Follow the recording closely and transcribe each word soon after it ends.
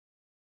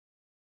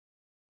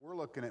We're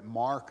looking at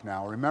Mark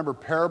now. Remember,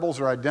 parables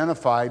are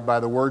identified by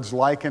the words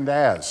like and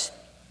as.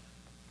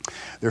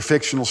 They're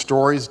fictional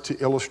stories to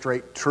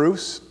illustrate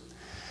truths.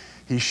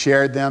 He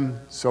shared them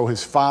so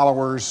his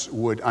followers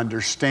would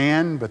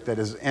understand, but that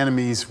his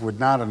enemies would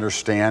not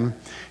understand.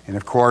 And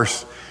of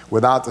course,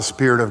 without the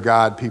Spirit of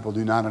God, people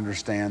do not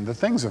understand the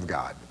things of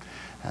God,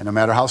 and no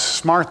matter how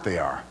smart they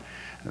are.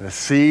 The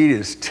seed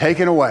is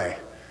taken away.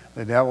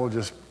 The devil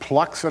just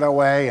plucks it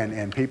away,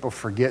 and people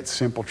forget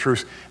simple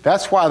truths.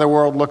 That's why the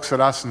world looks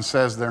at us and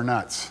says they're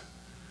nuts.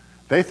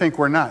 They think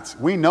we're nuts.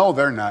 We know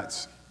they're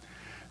nuts.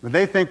 But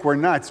they think we're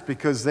nuts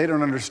because they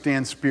don't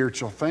understand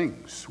spiritual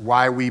things,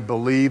 why we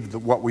believe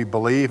what we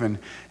believe and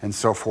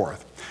so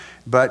forth.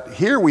 But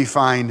here we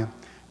find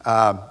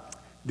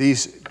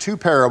these two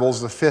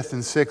parables, the fifth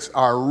and sixth,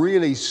 are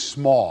really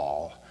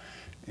small.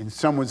 And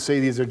some would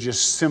say these are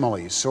just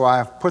similes. So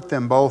I've put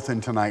them both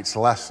in tonight's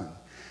lesson.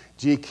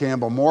 G.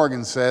 Campbell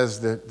Morgan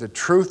says that the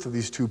truth of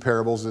these two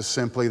parables is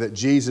simply that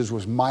Jesus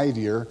was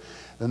mightier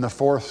than the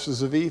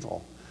forces of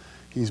evil.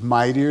 He's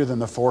mightier than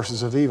the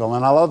forces of evil.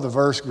 And I love the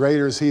verse,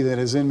 greater is he that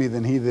is in me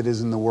than he that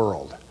is in the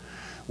world.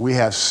 We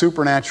have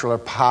supernatural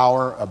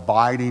power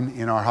abiding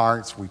in our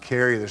hearts. We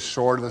carry the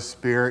sword of the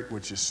Spirit,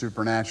 which is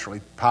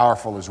supernaturally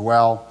powerful as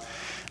well.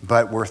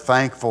 But we're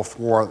thankful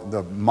for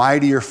the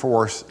mightier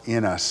force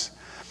in us.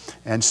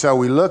 And so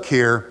we look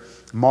here.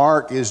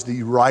 Mark is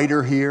the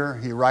writer here.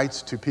 He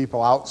writes to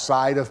people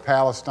outside of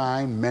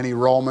Palestine, many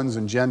Romans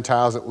and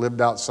Gentiles that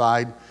lived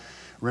outside.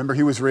 Remember,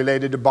 he was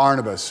related to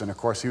Barnabas, and of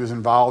course he was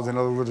involved in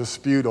a little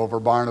dispute over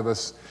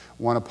Barnabas,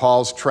 one of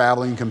Paul's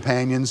traveling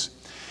companions.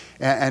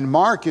 And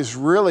Mark is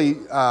really,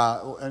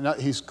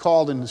 he's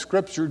called in the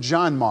Scripture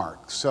John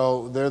Mark,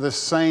 so they're the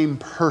same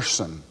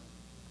person.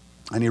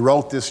 And he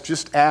wrote this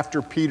just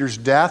after Peter's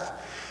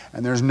death,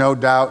 and there's no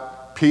doubt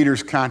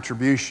Peter's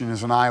contribution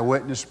as an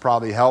eyewitness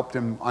probably helped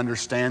him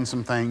understand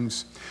some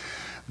things.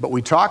 But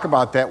we talk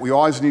about that. We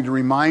always need to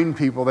remind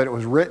people that it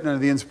was written under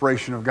the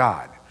inspiration of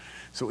God.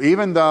 So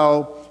even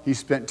though he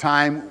spent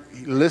time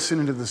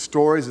listening to the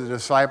stories of the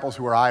disciples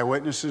who were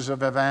eyewitnesses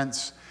of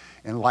events,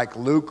 and like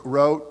Luke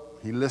wrote,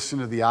 he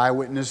listened to the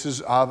eyewitnesses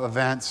of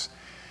events,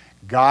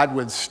 God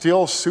would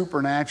still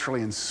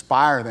supernaturally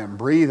inspire them,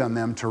 breathe on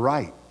them to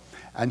write.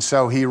 And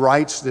so he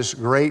writes this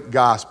great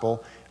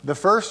gospel. The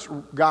first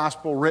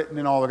gospel written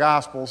in all the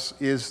gospels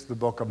is the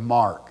book of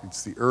Mark.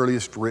 It's the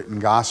earliest written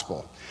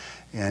gospel.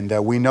 And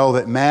we know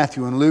that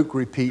Matthew and Luke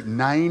repeat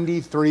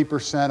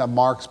 93% of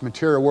Mark's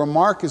material, where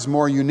Mark is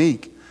more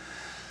unique.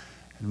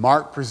 And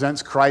Mark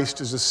presents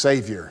Christ as a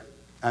Savior.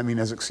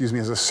 As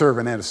a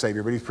servant and a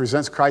Savior. But he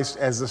presents Christ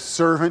as a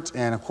servant.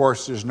 And of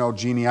course, there's no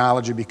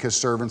genealogy because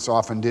servants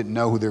often didn't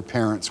know who their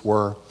parents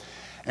were.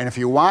 And if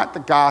you want the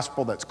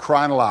gospel that's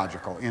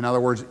chronological, in other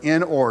words,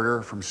 in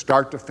order from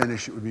start to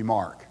finish, it would be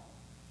Mark.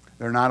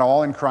 They're not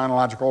all in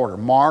chronological order.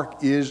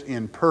 Mark is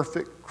in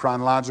perfect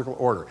chronological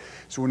order.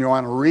 So when you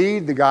want to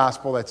read the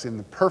gospel that's in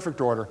the perfect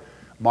order,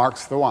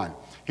 Mark's the one.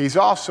 He's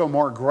also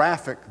more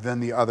graphic than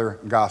the other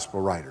gospel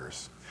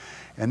writers.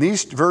 And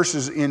these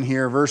verses in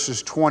here,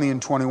 verses 20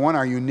 and 21,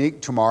 are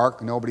unique to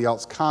Mark. Nobody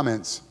else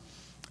comments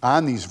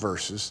on these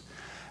verses.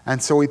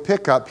 And so we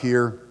pick up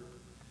here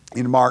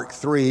in Mark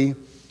 3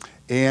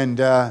 and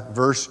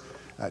verse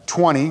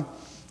 20.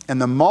 And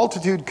the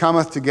multitude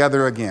cometh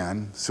together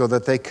again, so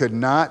that they could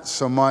not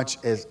so much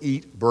as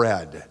eat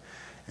bread.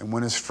 And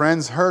when his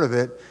friends heard of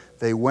it,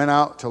 they went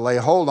out to lay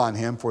hold on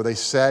him, for they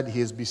said, he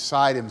is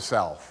beside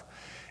himself.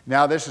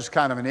 Now this is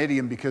kind of an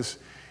idiom because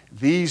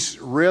these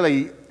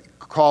really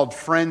called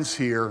friends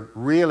here,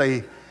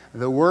 really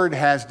the word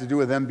has to do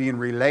with them being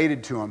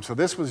related to him. So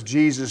this was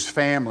Jesus'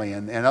 family,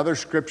 and other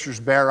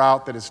scriptures bear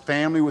out that his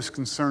family was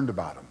concerned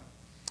about him.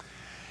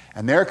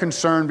 And they're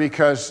concerned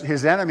because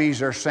his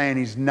enemies are saying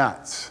he's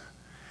nuts.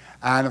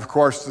 And of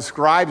course, the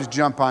scribes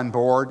jump on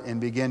board and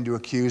begin to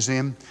accuse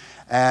him.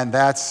 And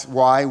that's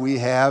why we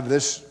have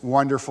this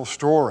wonderful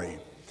story.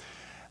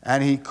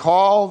 And he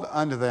called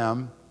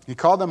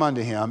them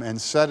unto him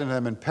and said unto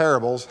them in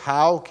parables,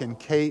 how can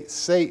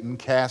Satan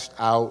cast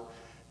out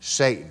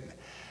Satan?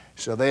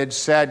 So they had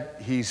said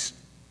he's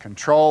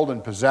controlled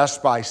and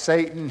possessed by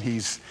Satan.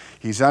 He's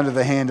under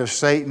the hand of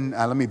Satan.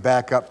 Let me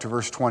back up to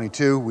verse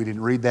 22. We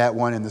didn't read that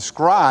one. And the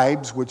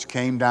scribes, which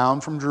came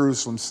down from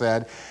Jerusalem,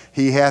 said,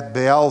 he hath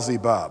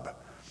Beelzebub.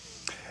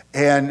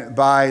 And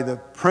by the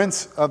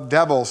prince of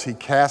devils he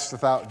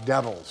casteth out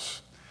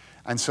devils.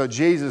 And so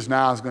Jesus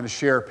now is going to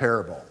share a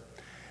parable.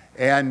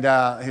 And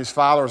his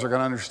followers are going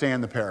to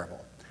understand the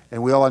parable.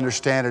 And we'll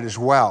understand it as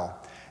well.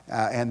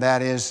 And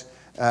that is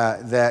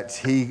that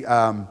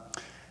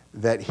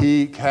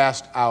he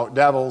cast out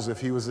devils. If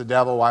he was the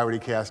devil, why would he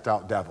cast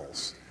out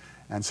devils?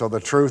 And so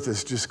the truth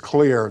is just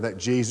clear that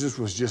Jesus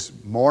was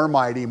just more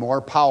mighty,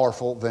 more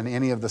powerful than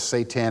any of the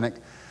satanic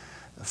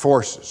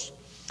forces.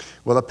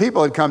 Well, the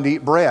people had come to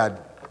eat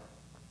bread.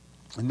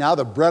 And now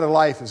the bread of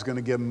life is going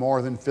to give them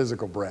more than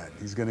physical bread.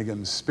 He's going to give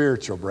them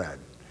spiritual bread.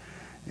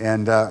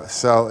 And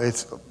so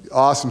it's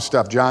awesome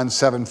stuff. John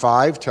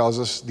 7:5 tells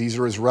us these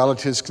are his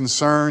relatives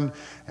concerned,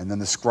 and then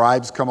the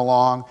scribes come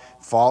along,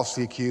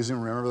 falsely accuse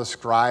him. Remember, the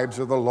scribes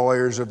are the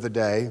lawyers of the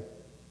day.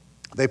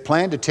 They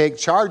plan to take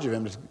charge of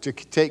him, to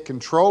take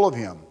control of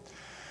him.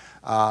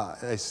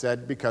 They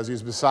said because he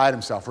was beside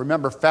himself.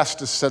 Remember,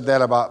 Festus said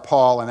that about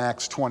Paul in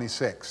Acts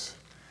 26.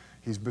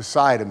 He's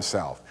beside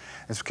himself.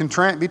 It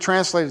can be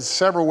translated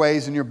several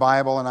ways in your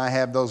Bible, and I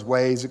have those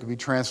ways. It can be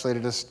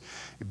translated as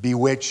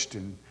bewitched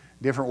in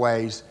different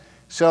ways.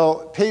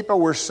 So people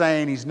were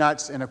saying he's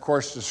nuts, and of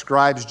course the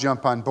scribes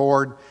jump on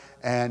board,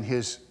 and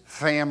his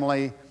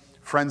family,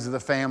 friends of the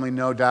family,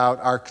 no doubt,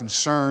 are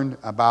concerned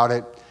about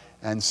it.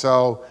 And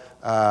so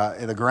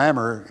the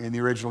grammar in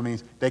the original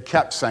means they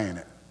kept saying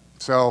it.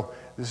 So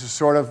this is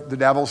sort of the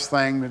devil's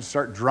thing, to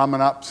start drumming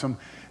up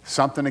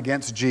something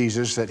against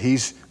Jesus, that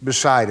he's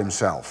beside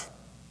himself.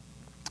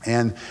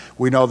 And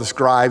we know the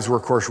scribes were,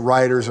 of course,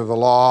 writers of the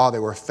law. They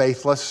were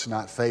faithless,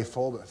 not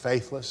faithful, but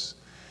faithless.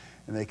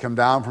 And they come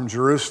down from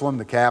Jerusalem,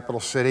 the capital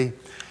city,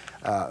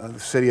 the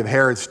city of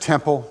Herod's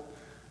temple.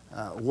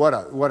 What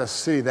a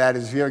city that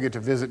is. If you ever get to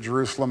visit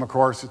Jerusalem, of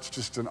course, it's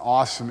just an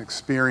awesome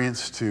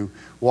experience to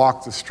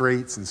walk the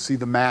streets and see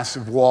the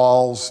massive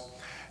walls,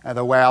 and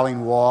the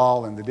Wailing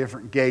Wall, and the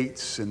different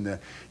gates, and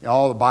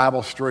all the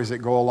Bible stories that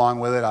go along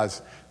with it. I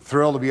was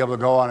thrilled to be able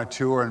to go on a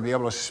tour and be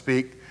able to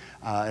speak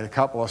at a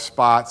couple of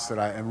spots that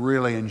I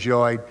really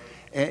enjoyed.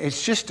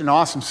 It's just an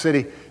awesome city.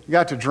 You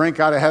got to drink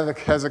out of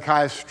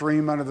Hezekiah's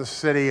stream under the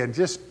city, and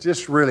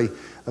just really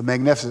a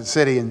magnificent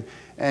city.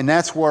 And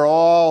that's where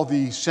all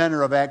the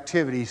center of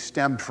activity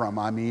stemmed from.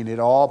 I mean, it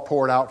all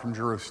poured out from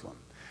Jerusalem.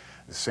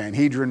 The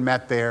Sanhedrin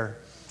met there.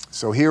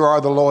 So here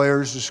are the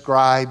lawyers, the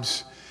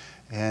scribes,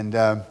 and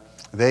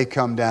they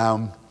come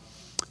down.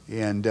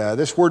 And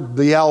this word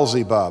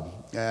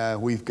Beelzebub,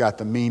 we've got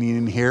the meaning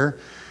in here.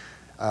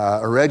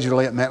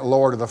 Originally, it meant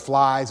Lord of the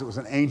Flies. It was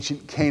an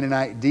ancient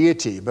Canaanite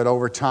deity, but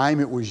over time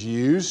it was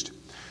used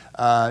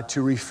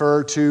to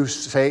refer to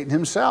Satan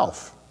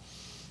himself.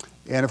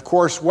 And of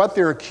course, what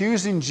they're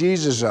accusing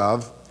Jesus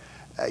of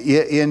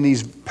in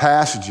these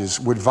passages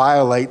would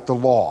violate the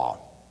law.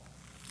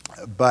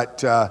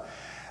 But,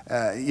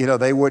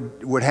 they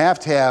would have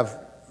to have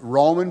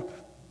Roman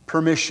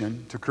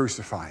permission to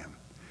crucify him.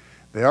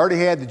 They already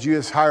had the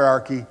Jewish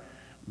hierarchy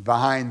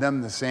behind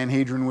them. The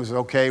Sanhedrin was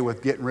okay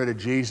with getting rid of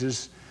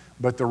Jesus,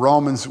 but the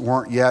Romans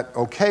weren't yet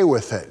okay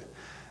with it.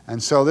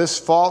 And so this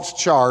false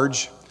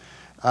charge,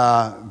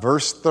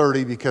 verse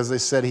 30, because they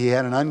said he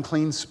had an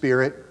unclean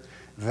spirit,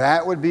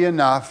 that would be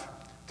enough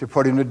to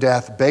put him to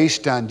death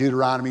based on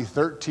Deuteronomy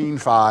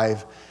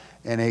 13:5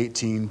 and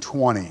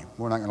 18:20.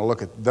 We're not going to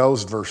look at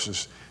those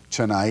verses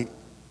tonight.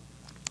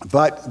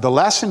 But the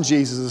lesson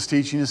Jesus is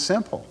teaching is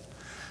simple.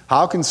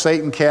 How can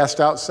Satan cast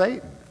out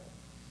Satan?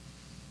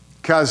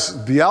 Because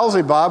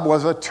Beelzebub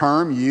was a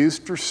term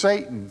used for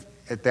Satan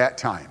at that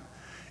time.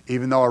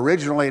 Even though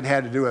originally it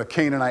had to do with a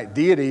Canaanite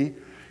deity,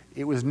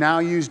 it was now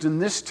used in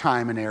this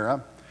time and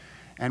era.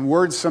 And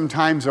words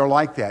sometimes are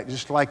like that,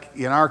 just like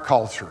in our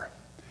culture.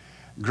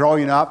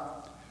 Growing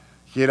up,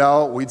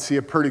 we'd see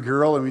a pretty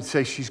girl and we'd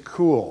say she's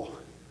cool.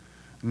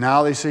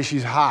 Now they say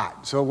she's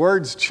hot. So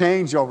words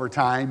change over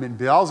time, and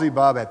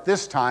Beelzebub at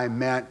this time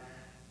meant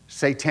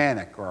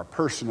satanic, or a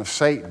person of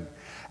Satan.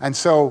 And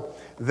so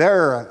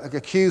they're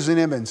accusing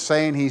him and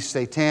saying he's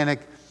satanic,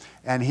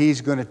 and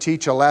he's going to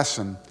teach a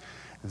lesson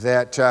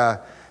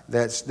that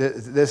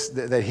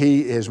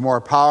he is more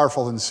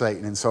powerful than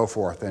Satan and so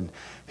forth. And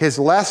his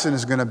lesson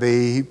is going to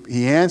be,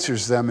 he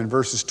answers them in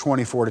verses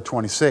 24 to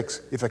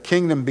 26. If a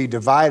kingdom be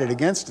divided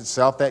against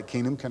itself, that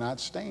kingdom cannot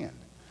stand.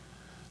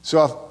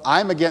 So if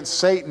I'm against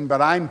Satan, but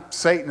I'm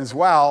Satan as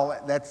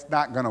well, that's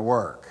not going to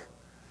work.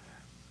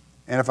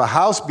 And if a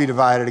house be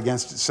divided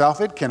against itself,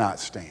 it cannot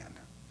stand.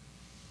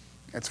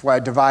 That's why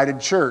a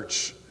divided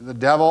church. The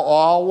devil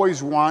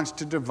always wants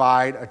to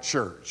divide a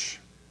church.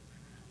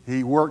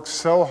 He works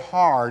so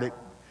hard at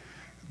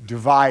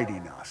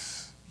dividing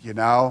us,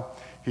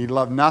 He'd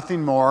love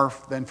nothing more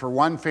than for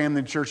one family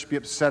in the church to be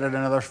upset at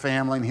another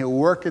family, and he'll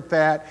work at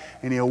that,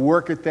 and he'll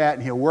work at that,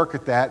 and he'll work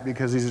at that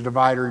because he's a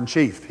divider in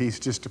chief. He's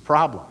just a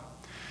problem.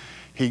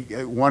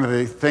 One of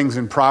the things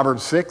in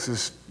Proverbs 6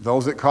 is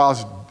those that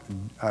cause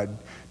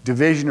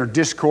division or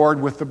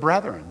discord with the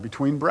brethren,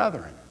 between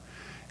brethren.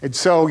 And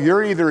so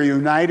you're either a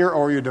uniter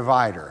or you're a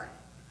divider.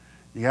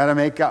 You got to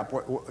make up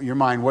your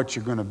mind what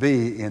you're going to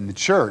be in the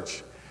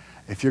church.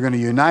 If you're going to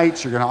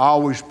unite, you're going to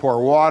always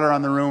pour water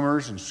on the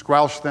rumors and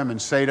squelch them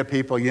and say to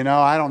people,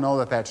 I don't know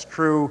that that's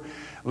true.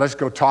 Let's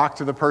go talk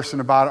to the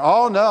person about it.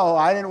 Oh, no,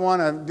 I didn't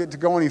want to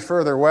go any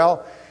further.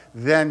 Well,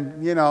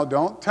 then,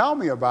 don't tell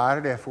me about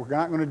it if we're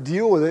not going to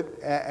deal with it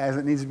as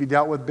it needs to be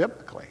dealt with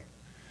biblically.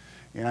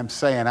 And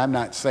I'm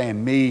not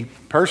saying me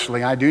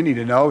personally, I do need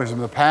to know because I'm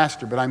the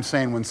pastor, but I'm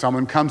saying when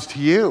someone comes to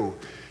you,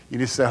 you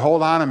just say,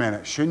 hold on a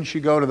minute, shouldn't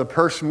you go to the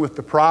person with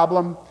the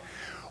problem?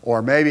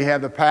 Or maybe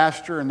have the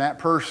pastor and that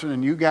person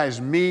and you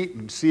guys meet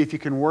and see if you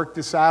can work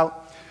this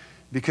out,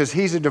 because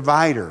he's a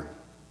divider.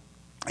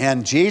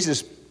 And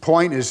Jesus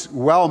point is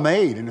well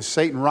made. And if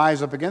Satan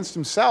rise up against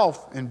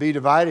himself and be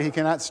divided, he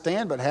cannot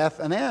stand, but hath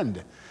an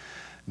end.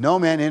 No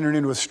man entered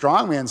into a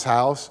strong man's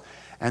house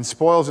and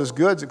spoils his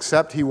goods,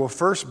 except he will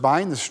first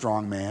bind the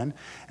strong man,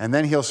 and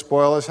then he'll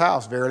spoil his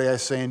house. Verily I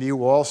say unto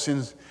you, all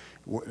sins...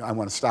 I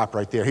want to stop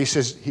right there. He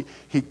says,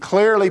 he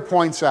clearly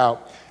points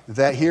out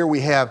that here we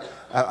have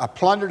a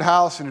plundered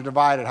house and a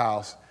divided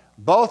house.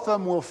 Both of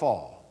them will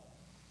fall.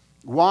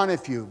 One,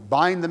 if you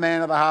bind the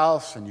man of the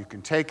house and you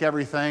can take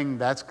everything,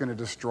 that's going to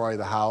destroy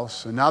the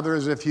house. Another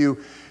is if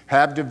you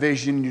have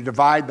division, you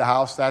divide the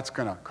house, that's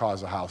going to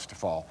cause the house to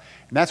fall.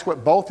 And that's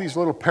what both these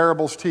little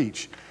parables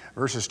teach.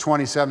 Verses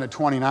 27 to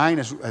 29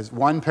 is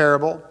one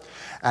parable,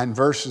 and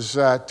verses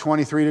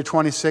 23 to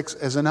 26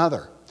 is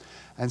another.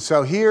 And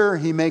so here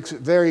he makes it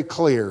very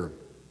clear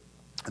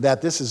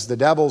that this is the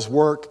devil's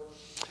work,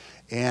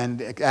 and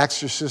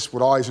exorcists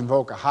would always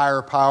invoke a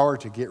higher power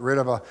to get rid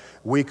of a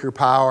weaker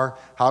power.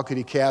 How could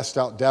he cast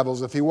out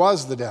devils if he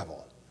was the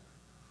devil?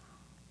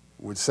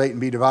 Would Satan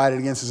be divided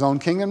against his own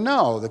kingdom?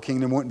 No, the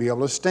kingdom wouldn't be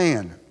able to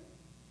stand.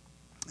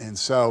 And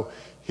so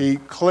he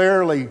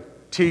clearly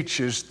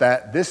teaches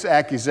that this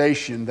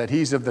accusation that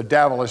he's of the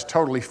devil is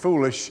totally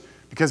foolish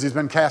because he's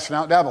been casting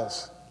out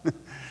devils.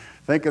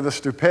 Think of the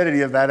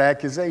stupidity of that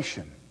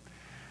accusation.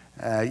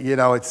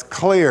 It's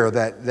clear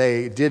that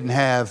they didn't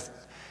have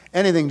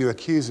anything to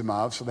accuse him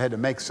of, so they had to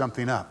make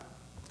something up.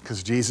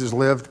 Because Jesus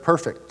lived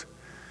perfect.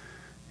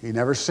 He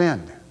never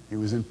sinned. He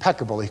was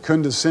impeccable. He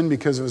couldn't have sinned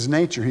because of his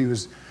nature. He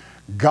was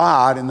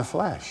God in the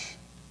flesh.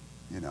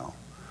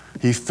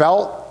 He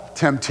felt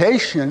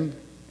temptation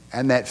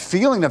and that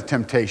feeling of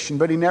temptation,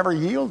 but he never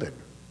yielded.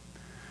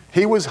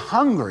 He was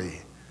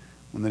hungry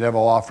when the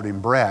devil offered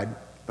him bread,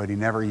 but he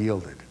never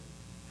yielded.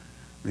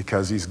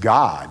 Because he's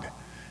God,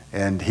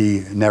 and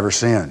he never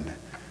sinned.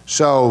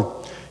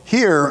 So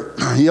here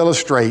he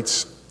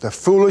illustrates the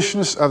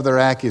foolishness of their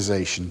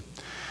accusation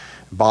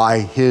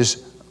by his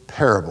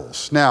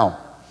parables. Now,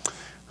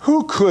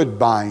 who could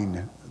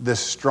bind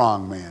this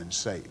strong man,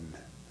 Satan?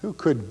 Who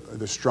could,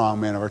 the strong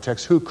man of our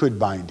text, who could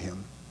bind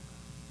him?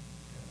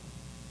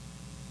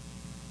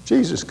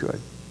 Jesus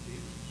could.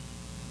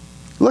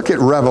 Look at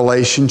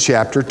Revelation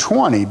chapter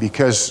 20,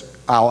 because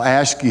I'll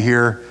ask you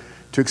here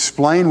to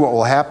explain what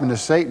will happen to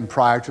Satan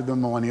prior to the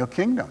millennial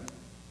kingdom.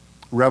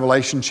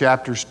 Revelation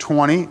chapter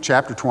 20,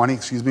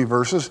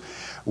 verses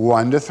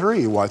 1 to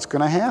 3. What's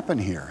going to happen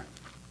here?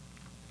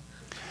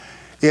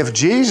 If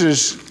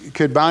Jesus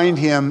could bind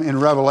him in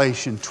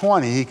Revelation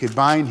 20, he could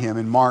bind him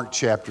in Mark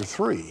chapter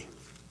 3.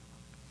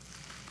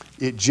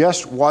 It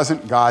just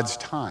wasn't God's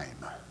time.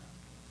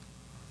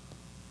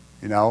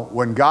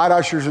 When God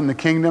ushers in the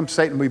kingdom,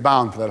 Satan will be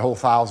bound for that whole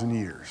 1,000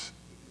 years.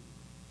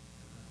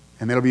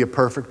 And it'll be a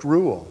perfect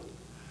rule.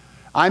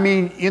 I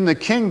mean, in the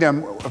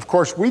kingdom, of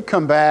course, we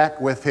come back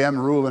with him,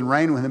 rule and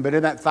reign with him, but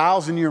in that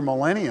 1,000-year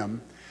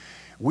millennium,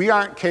 we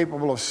aren't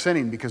capable of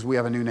sinning because we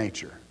have a new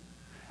nature.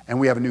 And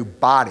we have a new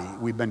body.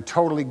 We've been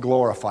totally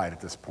glorified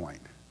at this point.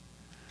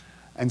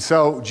 And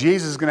so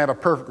Jesus is going to have a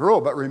perfect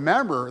rule. But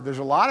remember, there's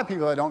a lot of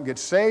people that don't get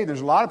saved.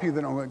 There's a lot of people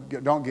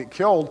that don't get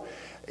killed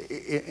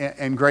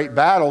in great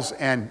battles.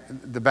 And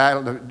the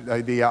battle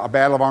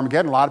of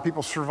Armageddon, a lot of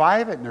people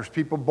survive it. And there's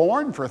people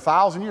born for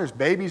 1,000 years.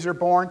 Babies are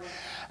born.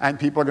 And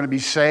people are going to be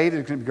saved.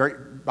 There's going to be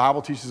great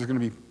Bible teachers. There's going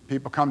to be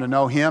people come to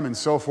know him and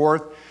so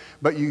forth.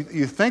 But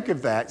you think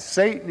of that.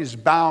 Satan is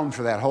bound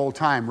for that whole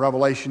time.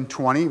 Revelation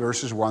 20,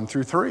 verses 1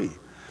 through 3.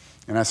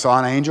 And I saw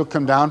an angel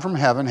come down from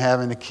heaven,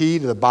 having the key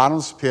to the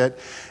bottomless pit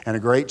and a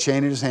great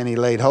chain in his hand. He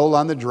laid hold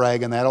on the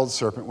dragon, that old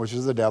serpent, which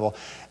is the devil,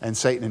 and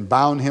Satan, and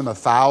bound him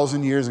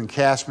 1,000 years and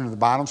cast him into the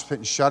bottomless pit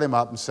and shut him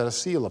up and set a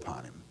seal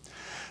upon him,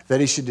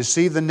 that he should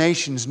deceive the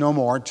nations no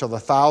more till the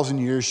 1,000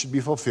 years should be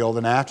fulfilled,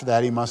 and after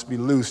that he must be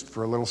loosed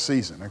for a little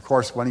season. Of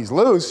course, when he's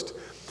loosed,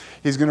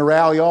 he's going to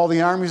rally all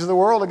the armies of the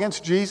world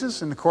against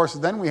Jesus, and of course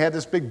then we have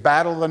this big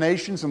battle of the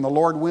nations, and the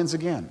Lord wins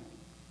again.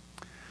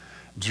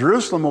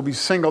 Jerusalem will be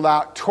singled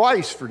out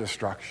twice for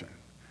destruction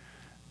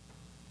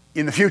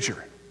in the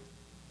future.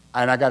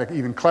 And I got to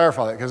even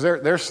clarify that, because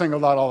they're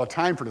singled out all the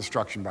time for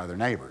destruction by their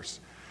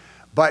neighbors.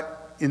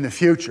 But in the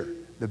future,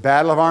 the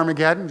Battle of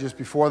Armageddon, just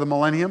before the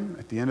millennium,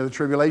 at the end of the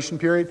tribulation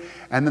period,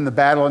 and then the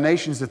Battle of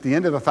Nations at the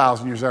end of the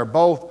 1,000 years, are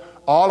both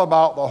all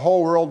about the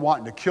whole world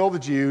wanting to kill the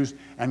Jews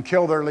and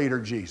kill their leader,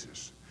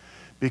 Jesus.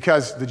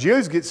 Because the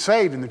Jews get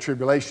saved in the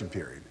tribulation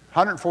period,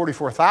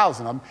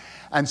 144,000 of them,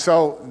 and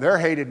so they're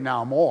hated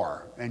now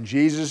more. And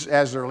Jesus,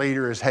 as their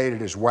leader, is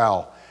hated as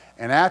well.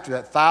 And after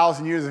that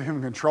 1,000 years of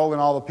him controlling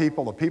all the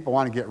people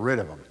want to get rid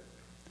of him.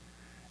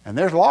 And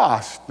they're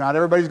lost. Not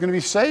everybody's going to be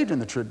saved in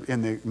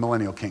the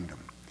millennial kingdom.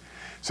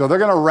 So they're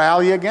going to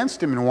rally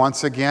against him, and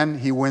once again,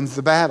 he wins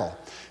the battle.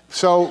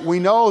 So we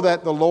know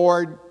that the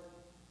Lord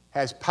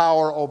has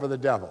power over the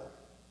devil.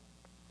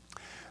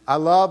 I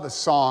love a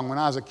song. When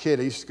I was a kid,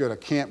 I used to go to a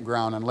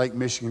campground in Lake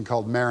Michigan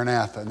called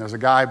Maranatha, and there's a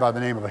guy by the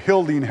name of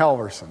Hilding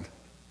Helverson.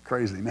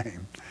 Crazy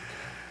name.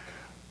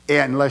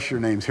 And unless your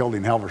name's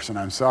Hilding Helverson,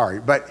 I'm sorry.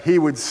 But he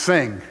would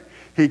sing.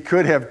 He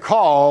could have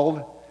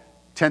called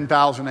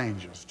 10,000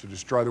 angels to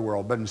destroy the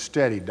world, but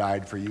instead he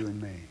died for you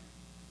and me.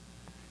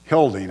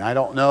 Hilding, I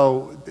don't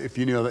know if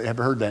you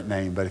ever heard that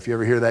name, but if you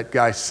ever hear that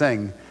guy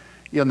sing,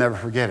 you'll never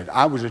forget it.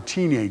 I was a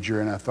teenager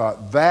and I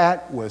thought,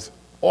 that was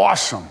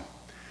awesome.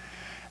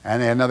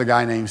 And they had another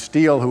guy named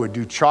Steele who would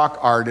do chalk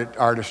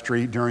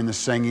artistry during the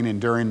singing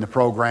and during the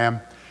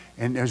program.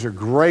 And those are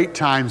great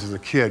times as a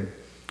kid.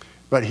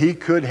 But he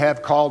could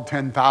have called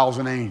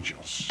 10,000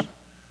 angels.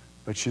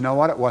 But you know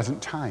what? It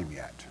wasn't time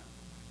yet.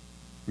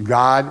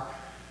 God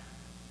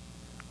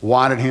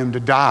wanted him to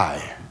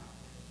die.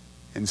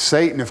 And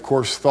Satan, of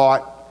course,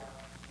 thought,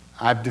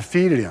 I've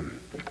defeated him.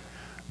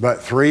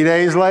 But 3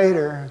 days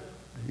later,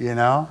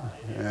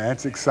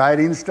 that's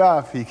exciting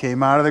stuff. He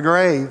came out of the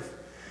grave.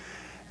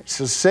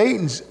 So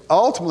Satan's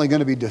ultimately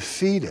going to be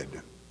defeated.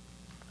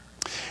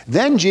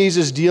 Then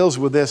Jesus deals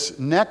with this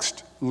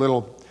next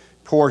little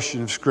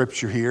portion of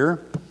Scripture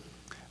here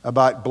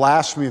about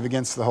blasphemy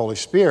against the Holy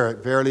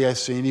Spirit. Verily I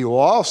say unto you,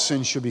 all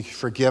sins shall be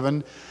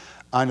forgiven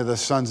unto the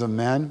sons of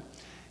men,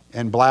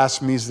 and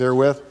blasphemies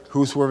therewith,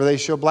 whosoever they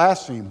shall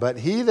blaspheme. But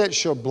he that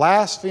shall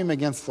blaspheme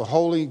against the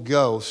Holy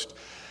Ghost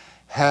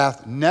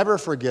hath never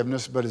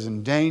forgiveness, but is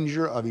in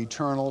danger of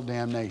eternal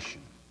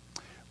damnation.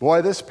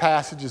 Boy, this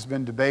passage has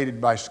been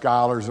debated by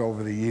scholars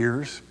over the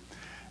years,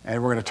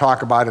 and we're going to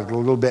talk about it a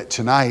little bit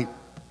tonight,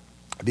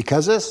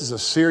 because this is a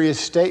serious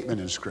statement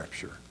in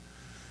Scripture.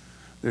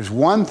 There's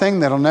one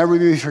thing that'll never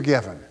be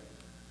forgiven,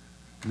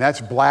 and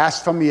that's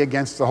blasphemy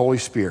against the Holy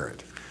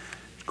Spirit.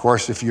 Of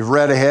course, if you've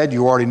read ahead,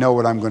 you already know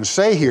what I'm going to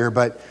say here,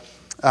 but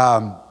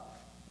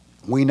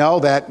we know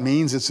that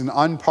means it's an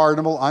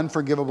unpardonable,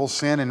 unforgivable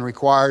sin and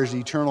requires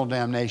eternal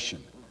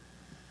damnation.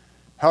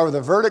 However,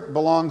 the verdict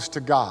belongs to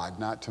God,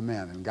 not to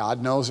men, and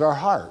God knows our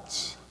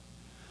hearts.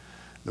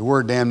 The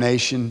word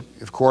damnation,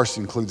 of course,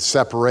 includes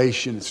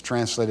separation. It's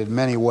translated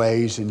many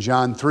ways in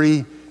John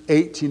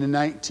 3:18 and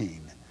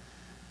 19.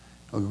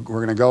 We're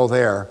going to go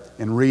there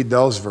and read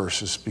those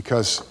verses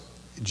because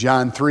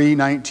John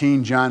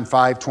 3:19, John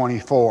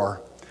 5:24.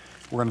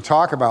 We're going to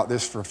talk about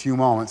this for a few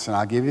moments, and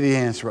I'll give you the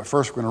answer, but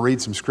first we're going to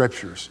read some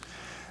scriptures.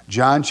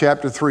 John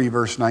chapter 3,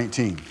 verse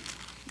 19.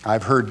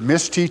 I've heard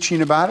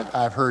misteaching about it.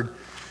 I've heard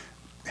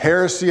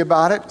heresy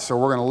about it, so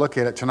we're going to look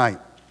at it tonight.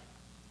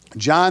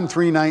 John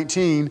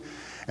 3:19,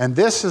 and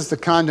this is the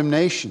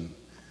condemnation,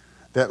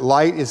 that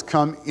light is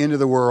come into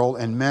the world,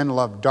 and men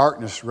love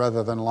darkness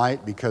rather than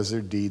light, because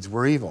their deeds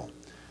were evil.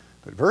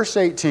 But verse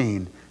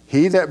 18,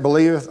 he that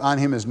believeth on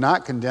him is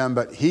not condemned,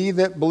 but he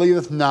that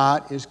believeth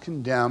not is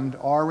condemned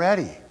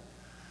already.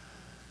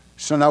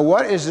 So now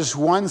what is this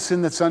one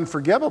sin that's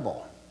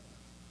unforgivable?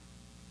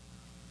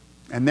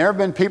 And there have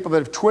been people that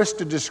have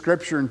twisted the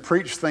Scripture and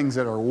preached things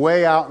that are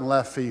way out in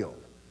left field.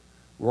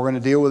 We're going to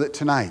deal with it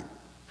tonight.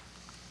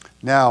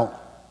 Now,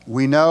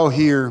 we know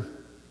here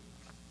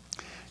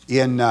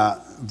in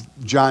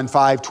John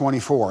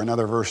 5:24,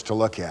 another verse to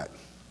look at.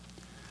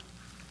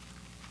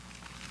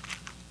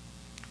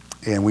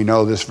 And we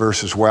know this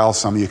verse as well.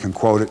 Some of you can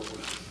quote it.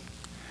 It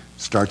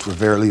starts with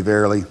verily,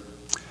 verily.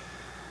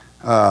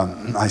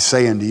 I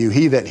say unto you,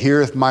 he that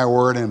heareth my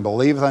word and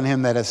believeth on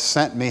him that hath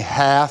sent me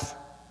hath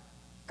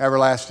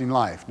everlasting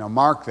life. Now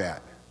mark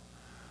that.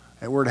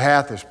 That word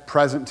hath is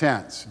present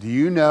tense. Do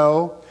you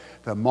know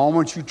the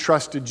moment you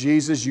trusted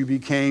Jesus, you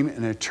became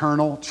an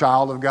eternal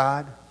child of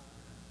God?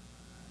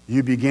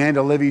 You began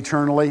to live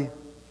eternally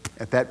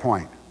at that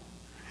point.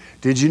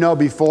 Did you know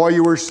before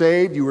you were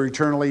saved, you were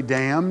eternally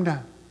damned?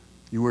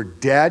 You were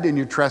dead in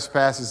your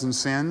trespasses and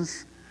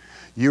sins.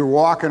 You're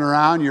walking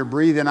around, you're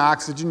breathing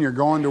oxygen, you're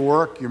going to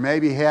work, you're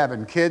maybe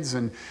having kids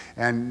and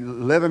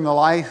living the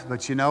life,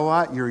 but you know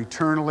what? You're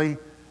eternally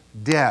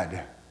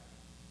dead.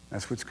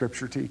 That's what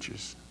Scripture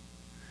teaches.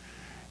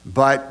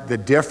 But the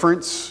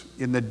difference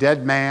in the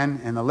dead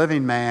man and the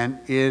living man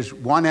is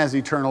one has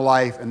eternal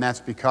life, and that's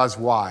because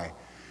why?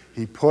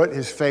 He put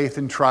his faith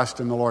and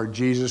trust in the Lord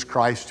Jesus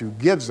Christ, who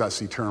gives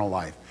us eternal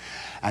life.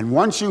 And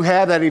once you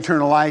have that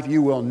eternal life,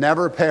 you will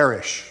never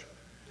perish.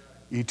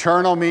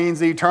 Eternal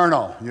means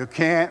eternal. You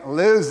can't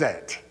lose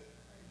it.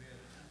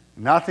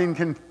 Nothing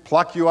can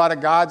pluck you out of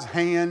God's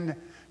hand.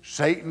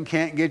 Satan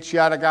can't get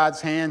you out of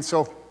God's hand.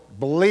 So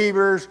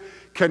believers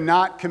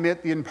cannot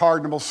commit the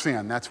unpardonable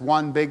sin. That's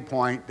one big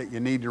point that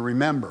you need to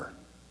remember.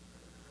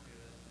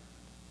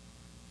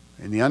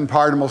 And the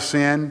unpardonable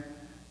sin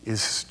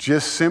is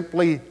just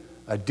simply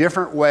a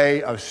different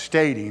way of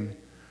stating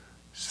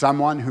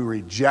someone who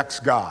rejects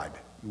God.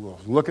 We'll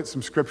look at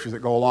some scriptures that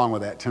go along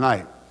with that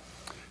tonight.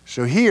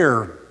 So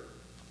here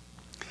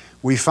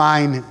we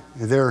find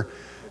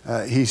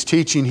he's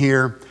teaching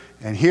here,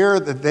 and here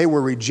that they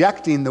were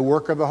rejecting the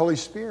work of the Holy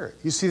Spirit.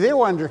 You see, they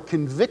were under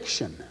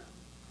conviction.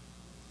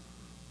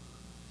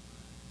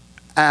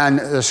 And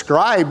the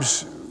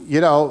scribes,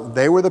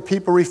 they were the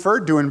people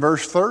referred to in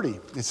verse 30.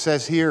 It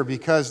says here,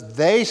 because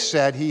they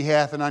said he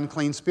hath an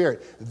unclean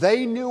spirit.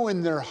 They knew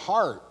in their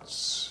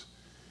hearts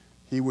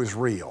he was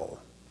real.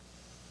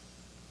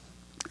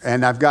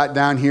 And I've got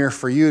down here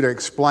for you to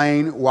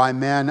explain why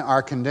men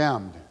are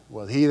condemned.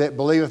 Well, he that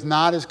believeth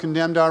not is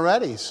condemned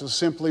already. So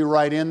simply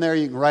write in there,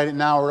 you can write it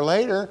now or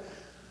later,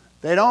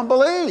 They don't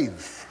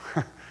believe.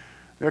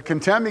 They're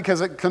condemned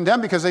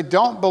because they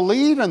don't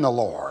believe in the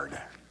Lord.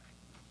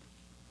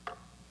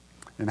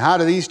 And how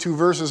do these two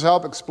verses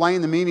help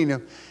explain the meaning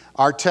of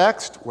our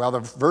text? Well, the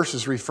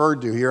verses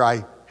referred to here,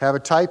 I have a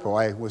typo.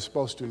 I was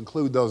supposed to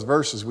include those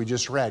verses we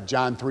just read,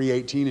 John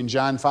 3:18 and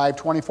John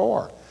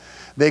 5:24.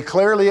 They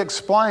clearly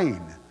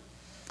explain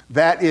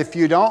that if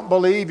you don't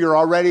believe, you're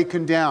already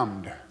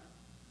condemned.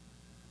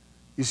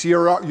 You see,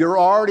 you're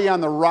already on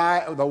the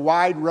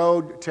wide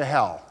road to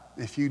hell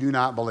if you do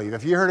not believe.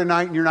 If you're here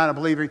tonight and you're not a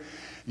believer,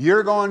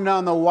 you're going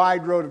down the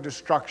wide road of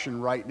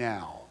destruction right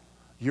now.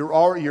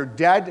 You're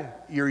dead,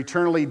 you're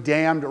eternally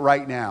damned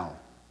right now.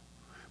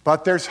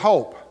 But there's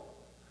hope.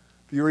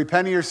 If you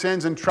repent of your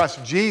sins and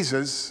trust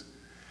Jesus,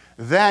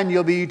 then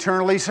you'll be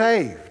eternally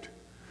saved.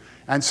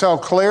 And so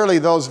clearly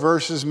those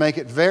verses make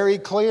it very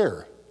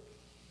clear.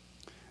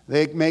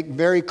 They make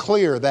very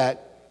clear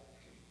that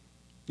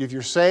if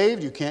you're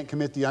saved, you can't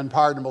commit the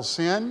unpardonable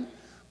sin.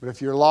 But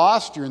if you're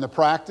lost, you're in the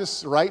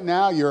practice right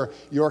now,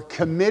 you're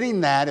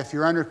committing that. If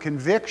you're under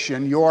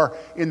conviction, you're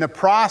in the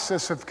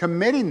process of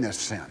committing this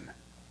sin.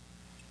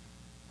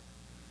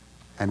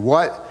 And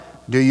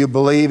what do you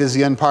believe is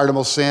the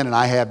unpardonable sin? And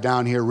I have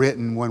down here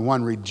written, when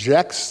one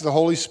rejects the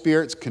Holy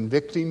Spirit's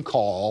convicting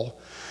call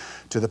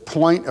to the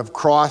point of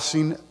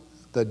crossing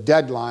the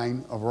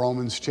deadline of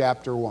Romans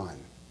chapter 1.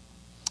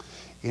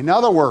 In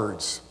other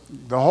words,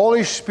 the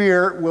Holy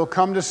Spirit will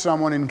come to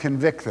someone and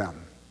convict them.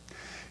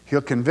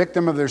 He'll convict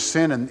them of their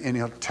sin and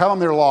he'll tell them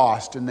they're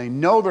lost. And they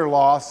know they're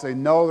lost. They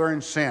know they're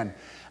in sin.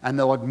 And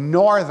they'll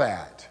ignore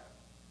that.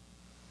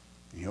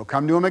 He'll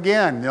come to them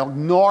again. They'll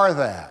ignore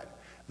that.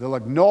 They'll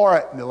ignore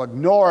it, and they'll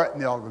ignore it,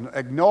 and they'll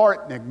ignore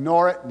it, and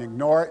ignore it, and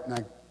ignore it. And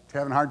I'm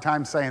having a hard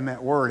time saying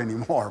that word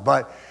anymore.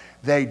 But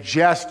they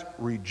just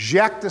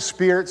reject the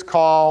Spirit's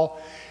call.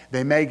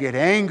 They may get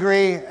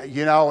angry.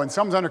 When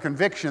someone's under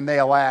conviction,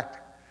 they'll act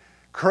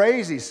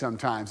crazy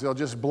sometimes. They'll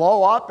just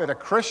blow up at a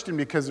Christian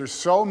because they're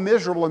so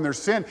miserable in their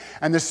sin,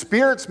 and the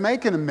Spirit's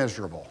making them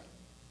miserable.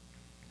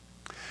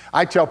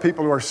 I tell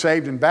people who are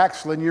saved and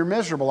backslidden, you're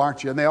miserable,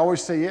 aren't you? And they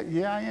always say,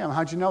 yeah, I am.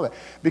 How'd you know that?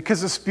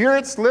 Because the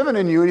Spirit's living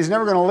in you and He's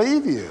never going to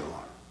leave you.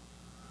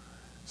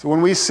 So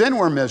when we sin,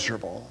 we're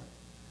miserable.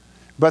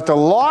 But the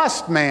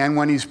lost man,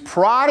 when he's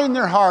prodding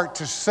their heart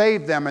to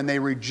save them and they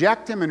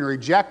reject Him,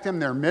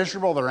 they're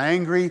miserable, they're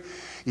angry.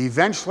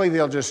 Eventually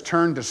they'll just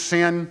turn to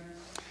sin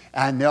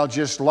and they'll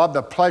just love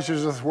the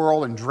pleasures of this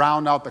world and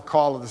drown out the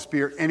call of the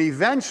Spirit. And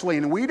eventually,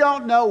 and we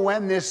don't know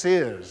when this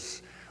is,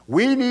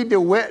 we need to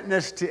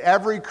witness to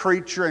every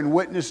creature and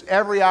witness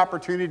every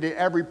opportunity to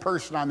every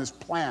person on this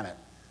planet.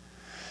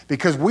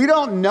 Because we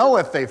don't know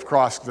if they've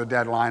crossed the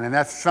deadline, and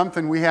that's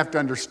something we have to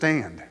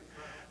understand.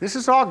 This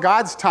is all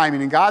God's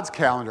timing and God's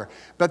calendar.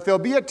 But there'll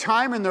be a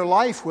time in their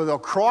life where they'll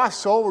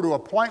cross over to a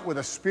point where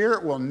the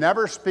Spirit will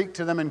never speak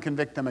to them and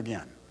convict them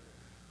again.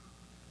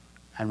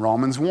 And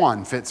Romans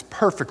 1 fits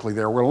perfectly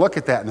there. We'll look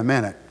at that in a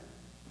minute.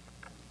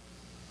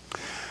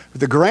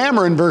 The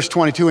grammar in verse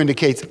 22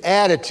 indicates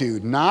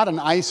attitude, not an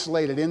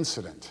isolated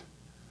incident.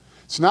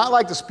 It's not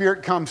like the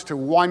Spirit comes to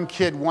one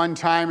kid one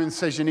time and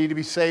says you need to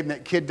be saved, and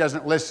that kid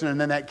doesn't listen, and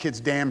then that kid's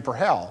damned for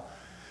hell.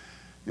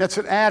 That's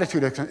an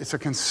attitude. It's a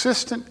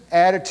consistent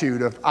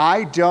attitude of,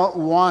 I don't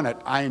want it.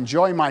 I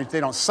enjoy they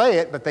don't say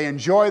it, but they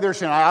enjoy their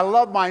sin. I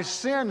love my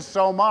sin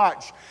so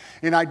much,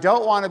 and I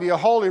don't want to be a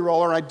holy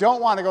roller. I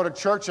don't want to go to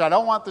church. I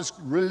don't want this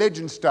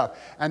religion stuff.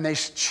 And they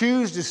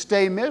choose to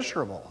stay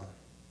miserable.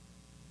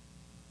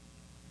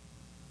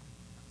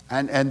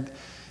 And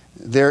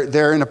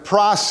they're in a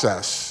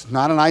process,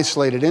 not an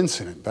isolated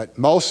incident, but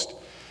most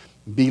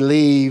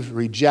believe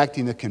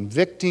rejecting the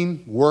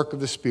convicting work of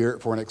the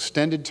Spirit for an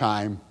extended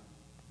time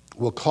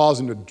will cause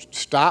them to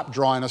stop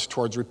drawing us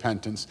towards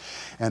repentance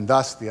and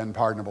thus the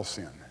unpardonable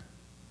sin.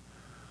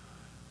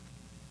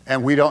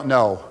 And we don't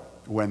know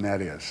when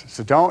that is.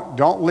 So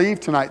don't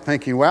leave tonight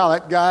thinking, well,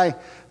 that guy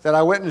that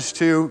I witnessed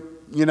to,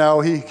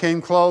 he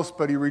came close,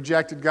 but he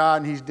rejected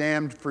God and he's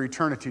damned for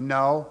eternity.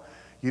 No,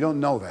 you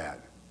don't know that.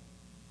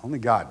 Only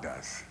God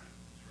does.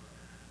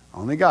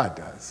 Only God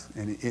does.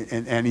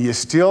 And you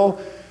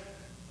still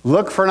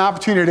look for an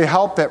opportunity to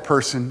help that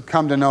person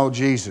come to know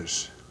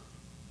Jesus.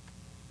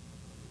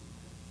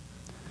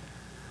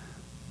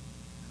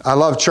 I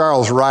love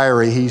Charles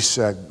Ryrie.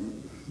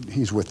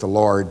 He's with the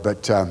Lord,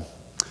 but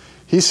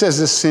he says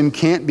this sin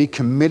can't be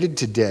committed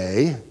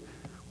today.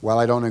 Well,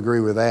 I don't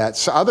agree with that.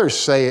 So others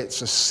say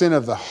it's a sin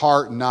of the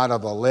heart, not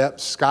of the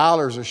lips.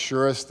 Scholars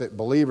assure us that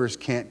believers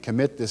can't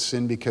commit this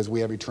sin because we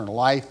have eternal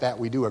life. That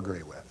we do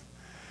agree with.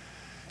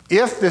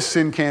 If this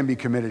sin can be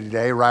committed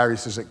today, Ryrie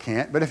says it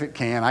can't, but if it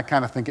can, I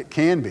kind of think it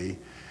can be.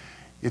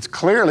 It's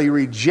clearly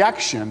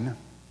rejection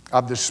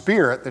of the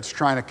Spirit that's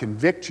trying to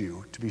convict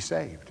you to be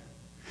saved.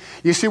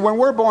 You see, when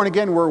we're born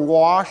again, we're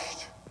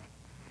washed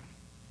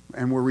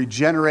and we're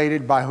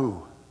regenerated by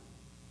who?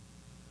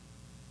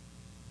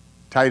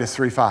 Titus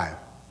 3:5.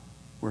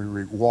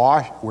 We're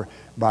washed.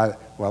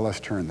 Let's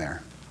turn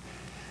there.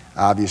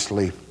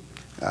 Obviously,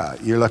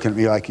 you're looking at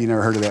me like you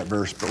never heard of that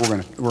verse, but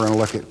we're going to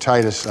look at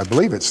Titus. I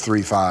believe it's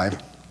 3:5.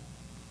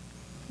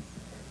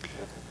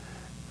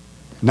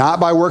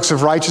 Not by works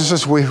of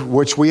righteousness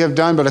which we have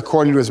done, but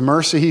according to his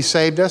mercy he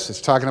saved us.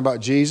 It's talking about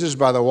Jesus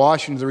by the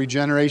washing of the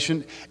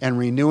regeneration and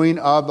renewing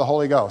of the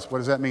Holy Ghost. What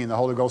does that mean? The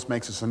Holy Ghost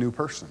makes us a new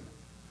person.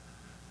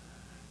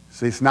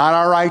 See, it's not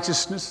our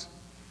righteousness.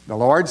 The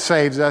Lord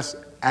saves us,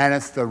 and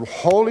it's the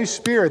Holy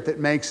Spirit that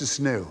makes us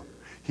new.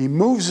 He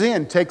moves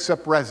in, takes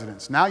up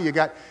residence. Now you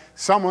got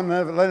someone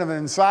living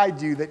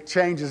inside you that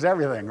changes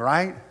everything,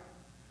 right?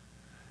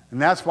 And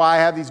that's why I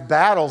have these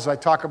battles. I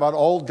talk about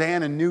old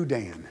Dan and new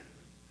Dan.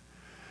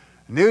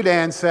 New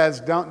Dan says,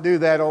 don't do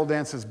that. Old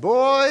Dan says,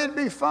 boy, it'd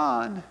be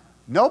fun.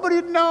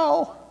 Nobody'd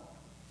know.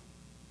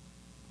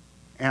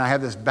 And I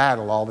have this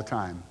battle all the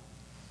time.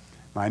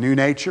 My new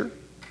nature,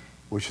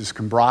 which is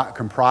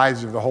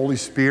comprised of the Holy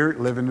Spirit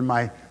living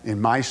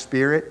in my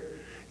spirit,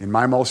 in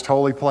my most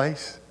holy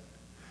place.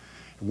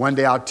 One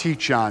day I'll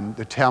teach on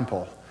the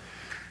temple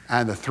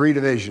and the three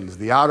divisions.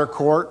 The outer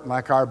court,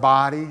 like our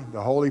body,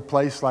 the holy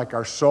place like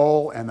our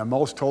soul, and the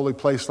most holy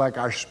place like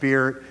our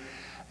spirit.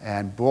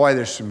 And boy,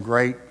 there's some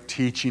great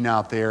teaching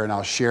out there, and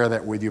I'll share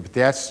that with you. But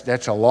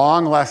that's a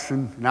long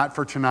lesson, not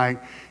for tonight.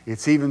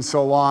 It's even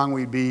so long,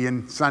 we'd be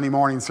in Sunday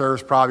morning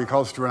service probably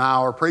close to an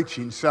hour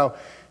preaching. So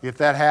if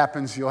that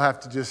happens, you'll have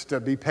to just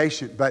be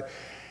patient. But,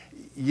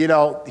 you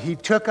know, he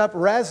took up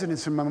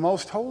residence in my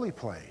most holy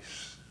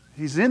place.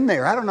 He's in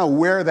there. I don't know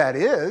where that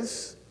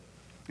is.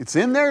 It's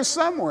in there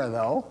somewhere,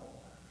 though.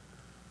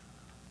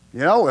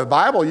 You know, the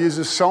Bible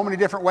uses so many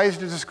different ways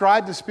to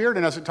describe the Spirit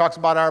in us. It talks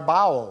about our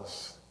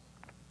bowels.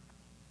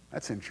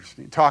 That's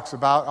interesting. It talks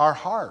about our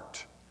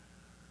heart.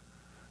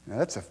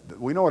 Now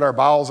we know what our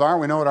bowels are,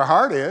 and we know what our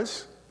heart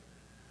is.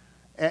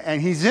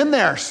 And he's in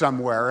there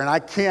somewhere, and I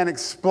can't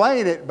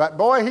explain it, but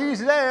boy,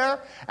 he's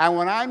there. And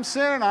when I'm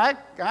sinning,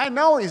 I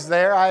know he's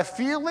there. I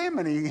feel him,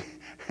 and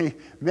he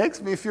makes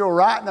me feel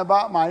rotten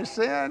about my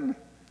sin.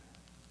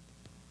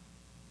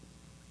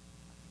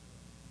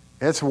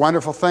 It's a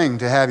wonderful thing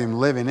to have him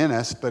living in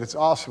us, but it's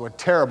also a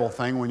terrible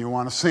thing when you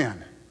want to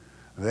sin.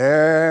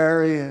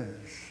 There he is.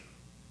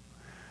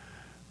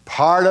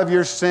 Part of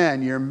your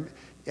sin,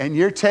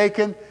 you're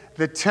taking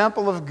the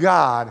temple of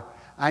God,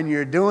 and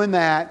you're doing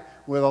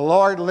that with the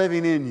Lord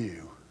living in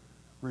you.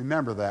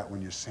 Remember that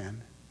when you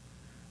sin.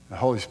 The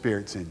Holy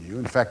Spirit's in you.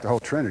 In fact, the whole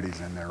Trinity's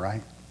in there,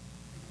 right?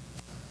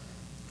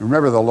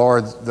 Remember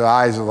the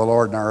eyes of the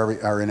Lord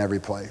are in every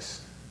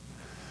place.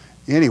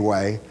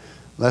 Anyway,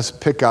 let's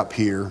pick up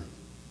here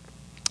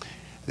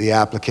the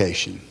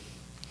application.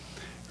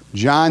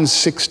 John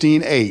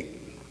 16:8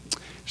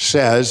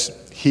 says,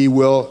 he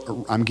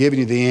will, I'm giving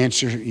you the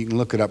answer, you can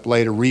look it up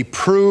later,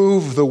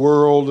 reprove the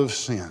world of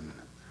sin.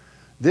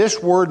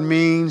 This word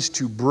means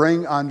to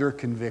bring under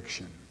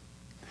conviction.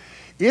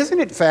 Isn't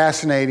it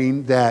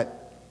fascinating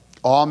that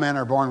all men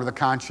are born with a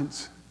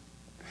conscience?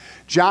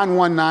 John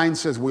 1:9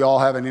 says we all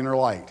have an inner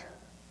light.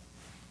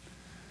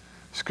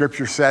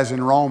 Scripture says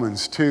in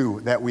Romans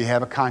 2 that we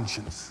have a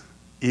conscience,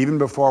 even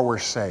before we're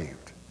saved.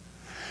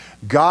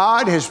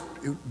 God has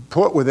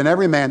put within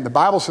every man, the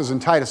Bible says in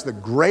Titus, the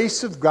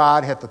grace of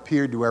God hath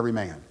appeared to every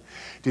man.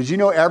 Did you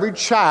know every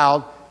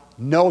child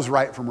knows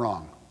right from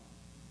wrong?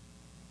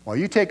 Well,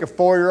 you take a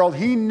 4-year-old,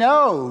 he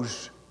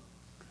knows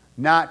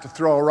not to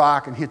throw a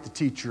rock and hit the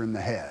teacher in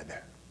the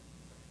head.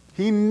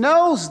 He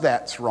knows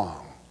that's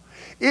wrong.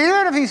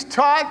 Even if he's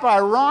taught by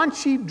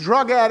raunchy,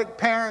 drug addict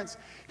parents,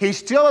 he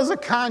still has a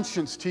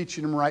conscience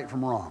teaching him right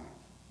from wrong.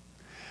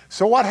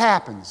 So what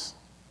happens?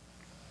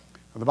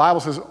 The Bible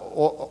says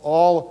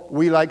all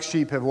we like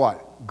sheep have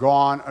what?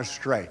 Gone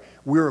astray.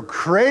 We were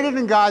created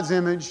in God's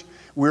image.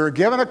 We were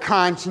given a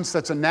conscience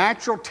that's a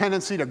natural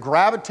tendency to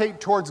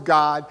gravitate towards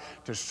God,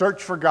 to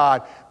search for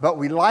God. But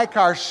we like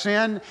our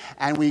sin,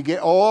 and we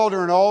get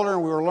older and older,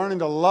 and we were learning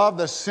to love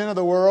the sin of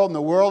the world and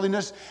the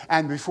worldliness.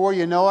 And before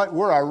you know it,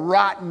 we're a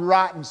rotten,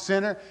 rotten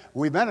sinner.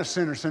 We've been a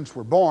sinner since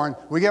we're born.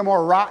 We get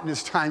more rotten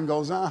as time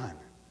goes on.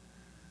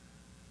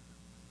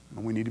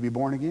 And we need to be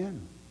born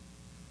again.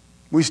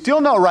 We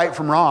still know right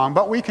from wrong,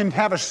 but we can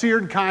have a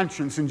seared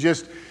conscience and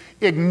just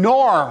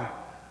ignore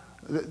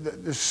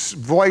the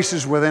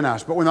voices within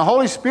us. But when the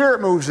Holy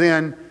Spirit moves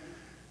in,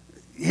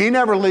 he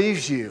never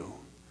leaves you.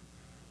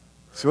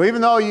 So even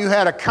though you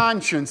had a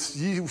conscience,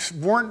 you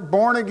weren't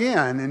born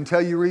again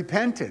until you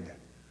repented.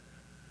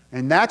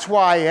 And that's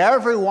why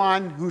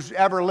everyone who's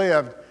ever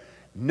lived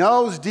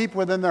knows deep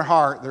within their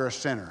heart they're a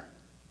sinner.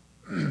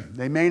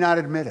 They may not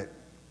admit it.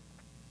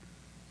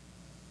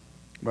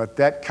 But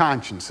that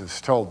conscience has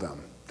told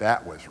them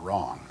that was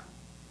wrong.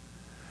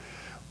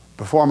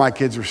 Before my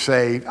kids were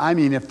saved, I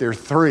mean if they're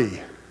 3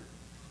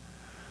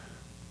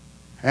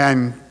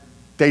 and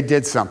they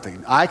did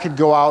something, I could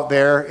go out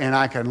there and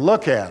I can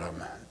look at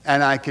them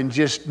and I can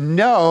just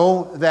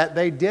know that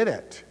they did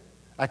it.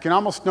 I can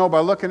almost know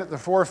by looking at the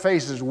 4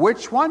 faces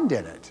which one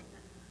did it.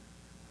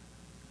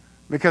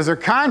 Because their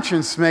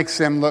conscience makes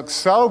them look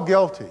so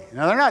guilty.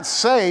 Now they're not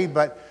saved,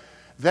 but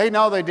they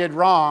know they did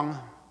wrong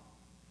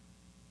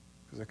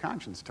because their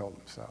conscience told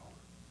them so.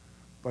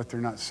 But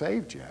they're not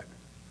saved yet.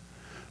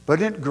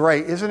 But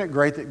isn't it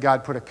great that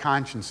God put a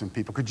conscience in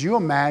people? Could you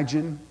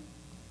imagine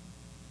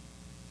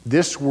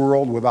this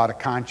world without a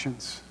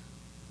conscience.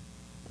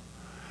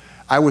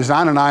 I was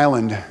on an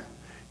island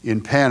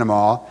in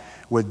Panama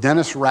with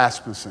Dennis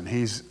Rasmussen.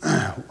 He's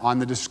on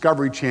the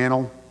Discovery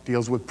Channel,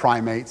 deals with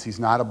primates. He's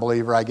not a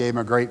believer. I gave him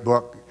a great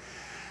book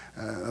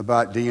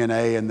about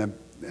DNA and the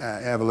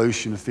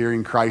evolution of theory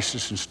and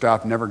crisis and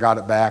stuff. Never got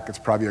it back. It's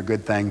probably a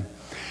good thing.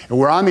 And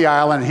we're on the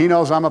island, and he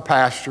knows I'm a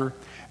pastor,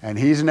 and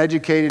he's an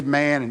educated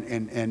man,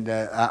 and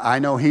I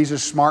know he's a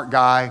smart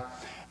guy.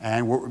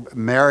 And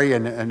Mary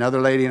and another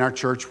lady in our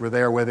church were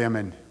there with him,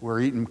 and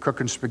we're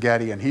cooking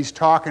spaghetti, and he's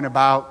talking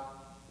about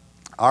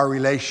our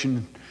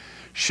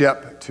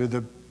relationship to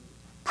the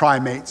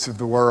primates of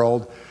the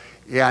world.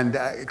 And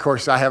of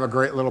course, I have a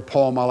great little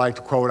poem I like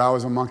to quote. I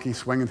was a monkey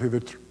swinging through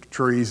the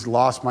trees,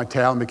 lost my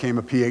tail and became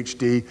a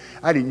PhD.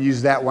 I didn't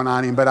use that one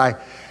on him, but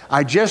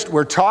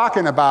we're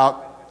talking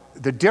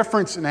about the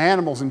difference in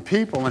animals and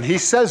people, and he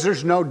says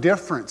there's no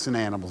difference in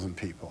animals and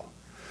people.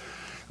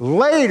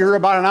 Later,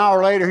 about an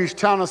hour later, he's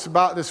telling us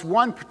about this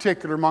one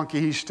particular monkey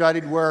he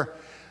studied where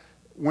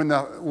when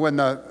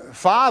the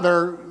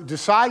father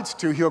decides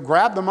to, he'll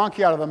grab the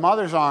monkey out of the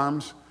mother's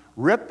arms,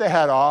 rip the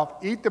head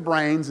off, eat the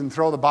brains, and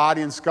throw the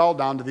body and skull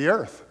down to the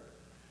earth.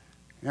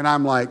 And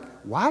I'm like,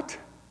 what?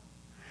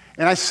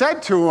 And I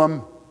said to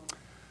him,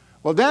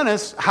 well,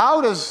 Dennis,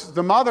 how does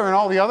the mother and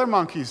all the other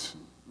monkeys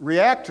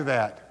react to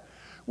that?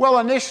 Well,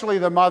 initially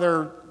the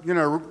mother,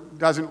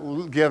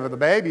 doesn't give the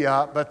baby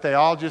up, but they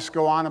all just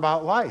go on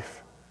about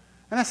life.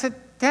 And I said,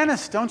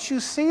 Dennis, don't you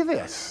see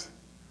this?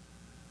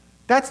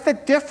 That's the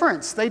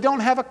difference. They don't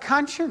have a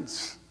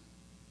conscience.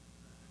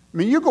 I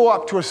mean, you go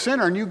up to a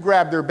sinner and you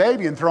grab their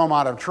baby and throw them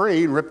out of a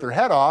tree and rip their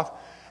head off.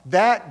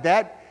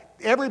 That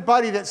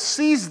everybody that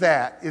sees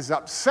that is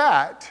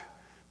upset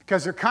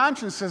because their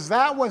conscience says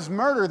that was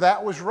murder,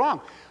 that was wrong.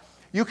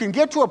 You can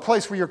get to a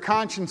place where your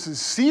conscience is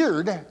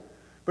seared,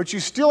 but you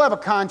still have a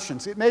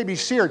conscience. It may be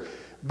seared.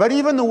 But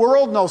even the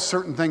world knows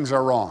certain things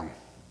are wrong.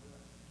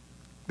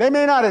 They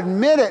may not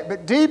admit it,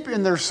 but deep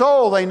in their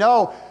soul they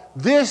know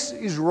this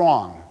is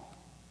wrong.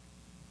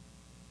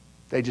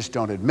 They just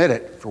don't admit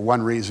it for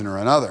one reason or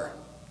another.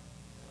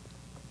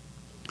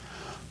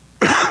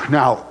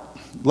 Now,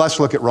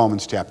 let's look at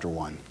Romans chapter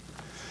 1.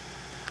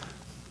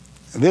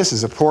 This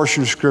is a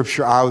portion of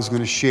Scripture I was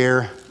going to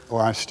share,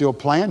 or I still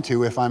plan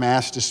to, if I'm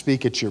asked to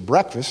speak at your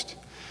breakfast,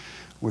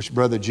 which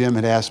Brother Jim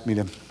had asked me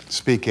to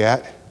speak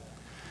at.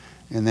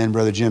 And then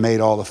Brother Jim ate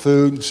all the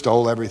food,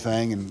 stole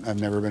everything, and I've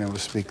never been able to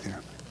speak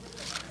there.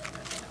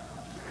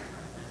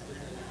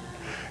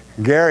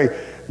 Gary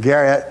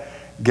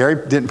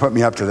didn't put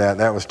me up to that.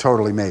 That was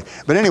totally me.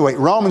 But anyway,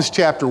 Romans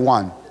chapter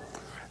 1.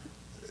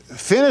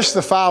 Finish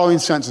the following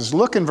sentences.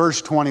 Look in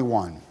verse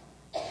 21.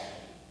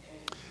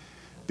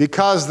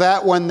 Because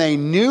that when they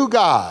knew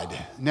God,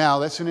 now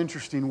that's an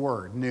interesting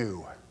word,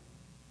 knew.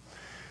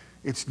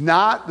 It's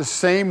not the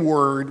same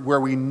word where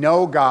we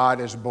know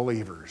God as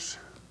believers.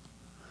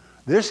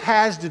 This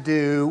has to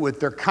do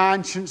with their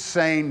conscience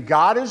saying,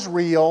 God is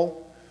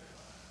real.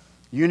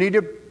 You need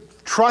to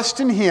trust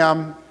in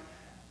Him,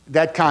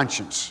 that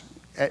conscience.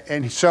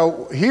 And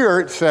so here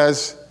it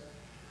says,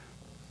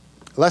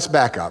 let's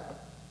back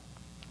up.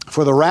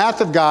 For the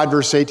wrath of God,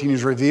 verse 18,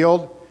 is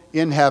revealed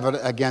in heaven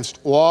against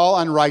all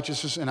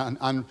unrighteousness and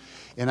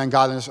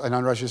ungodliness and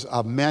unrighteousness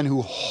of men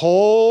who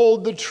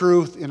hold the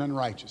truth in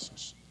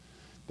unrighteousness.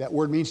 That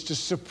word means to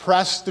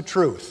suppress the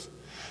truth.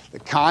 The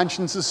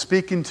conscience is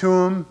speaking to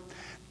them.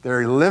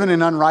 They're living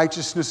in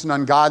unrighteousness and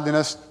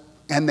ungodliness,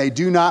 and they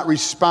do not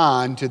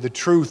respond to the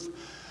truth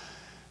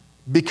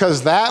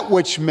because that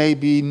which may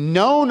be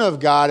known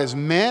of God is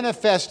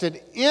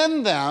manifested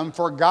in them,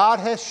 for God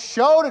has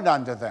showed it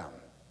unto them.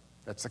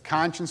 That's the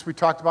conscience we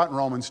talked about in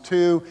Romans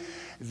 2.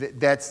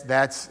 That's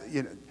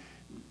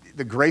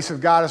the grace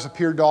of God has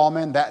appeared to all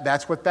men.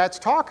 That's what that's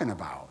talking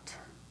about.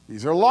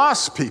 These are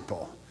lost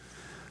people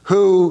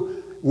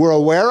who were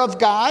aware of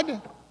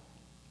God.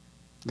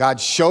 God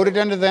showed it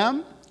unto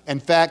them. In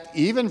fact,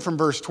 even from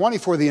verse 20,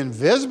 for the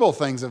invisible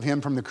things of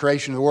Him from the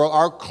creation of the world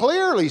are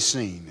clearly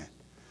seen,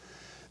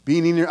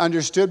 being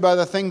understood by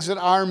the things that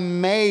are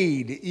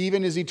made,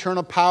 even His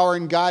eternal power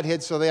and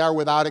Godhead, so they are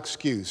without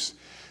excuse.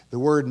 The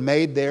word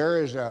made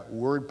there is a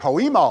word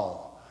poemo.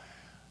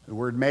 The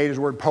word made is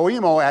the word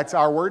poemo. That's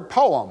our word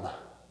poem.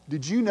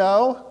 Did you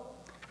know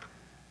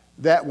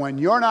that when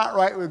you're not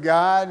right with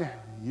God,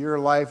 your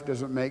life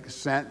doesn't make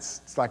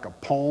sense? It's like a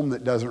poem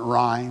that doesn't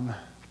rhyme.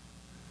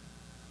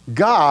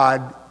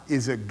 God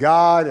is a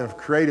God of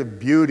creative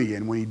beauty,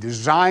 and when He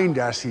designed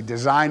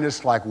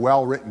us like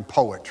well-written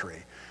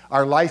poetry.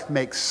 Our life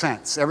makes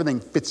sense. Everything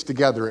fits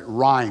together. It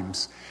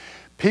rhymes.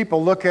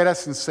 People look at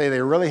us and say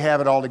they really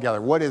have it all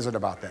together. What is it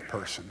about that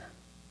person?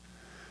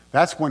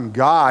 That's when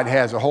God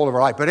has a hold of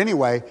our life. But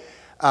anyway,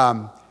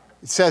 it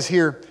says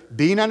here,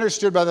 being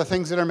understood by the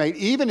things that are made,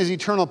 even His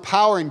eternal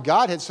power and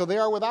Godhead, so they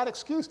are without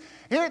excuse.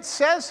 Here it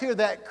says here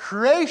that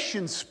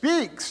creation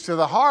speaks to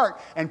the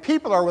heart, and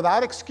people are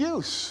without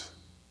excuse.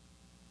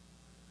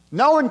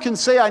 No one can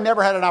say, I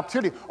never had an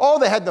opportunity. Oh,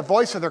 they had the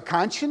voice of their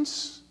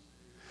conscience.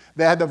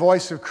 They had the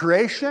voice of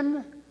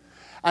creation.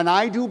 And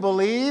I do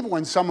believe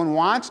when someone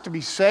wants to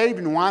be saved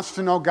and wants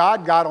to know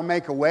God, God will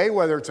make a way,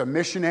 whether it's a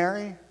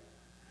missionary.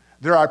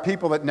 There are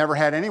people that never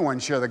had anyone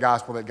share the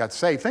gospel that got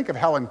saved. Think of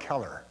Helen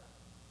Keller.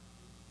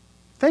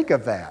 Think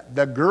of that.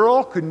 The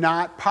girl could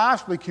not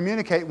possibly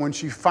communicate. When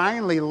she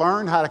finally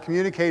learned how to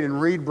communicate and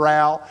read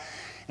Braille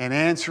and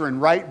answer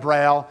and write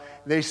Braille,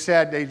 they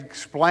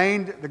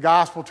explained the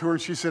gospel to her,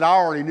 and she said, I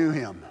already knew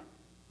him.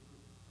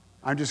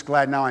 I'm just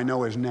glad now I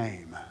know his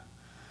name.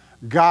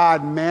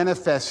 God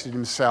manifested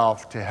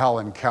himself to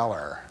Helen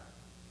Keller.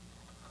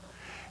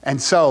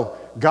 And so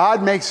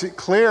God makes it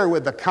clear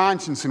with the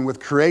conscience and with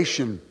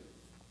creation.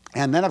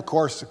 And then, of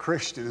course, the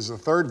Christian is the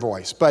third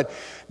voice. But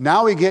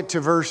now we get to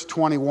verse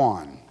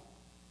 21.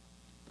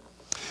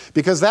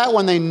 Because that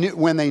when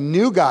they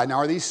knew God, now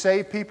are these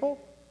saved people?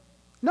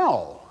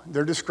 No.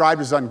 They're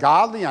described as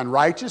ungodly,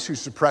 unrighteous, who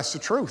suppress the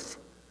truth.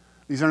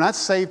 These are not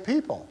saved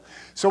people.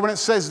 So when it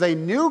says they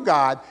knew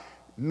God,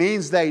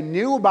 means they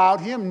knew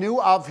about him, knew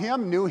of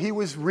him, knew he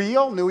was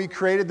real, knew he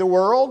created the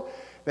world.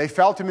 They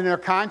felt him in their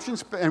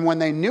conscience. And when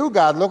they knew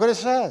God, look what it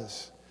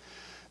says.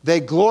 They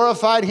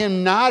glorified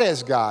him not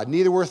as God,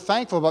 neither were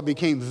thankful, but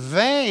became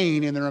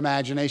vain in their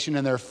imagination,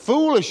 and their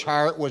foolish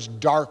heart was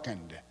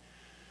darkened.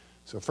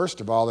 So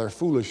first of all, their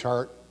foolish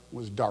heart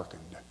was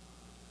darkened.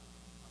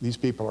 These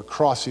people are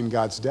crossing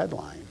God's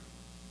deadline.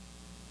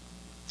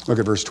 Look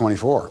at verse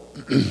 24.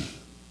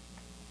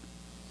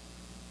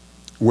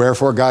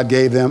 Wherefore God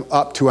gave them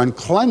up to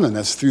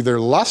uncleanness through their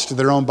lust of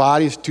their own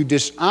bodies, to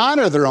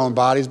dishonor their own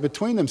bodies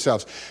between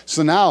themselves.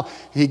 So now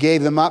he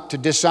gave them up to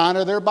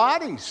dishonor their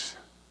bodies.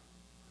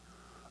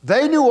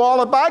 They knew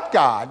all about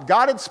God.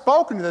 God had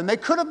spoken to them. They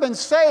could have been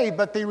saved,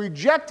 but they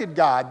rejected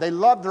God. They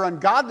loved their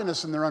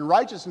ungodliness and their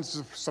unrighteousness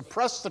and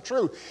suppressed the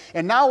truth.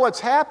 And now what's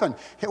happened?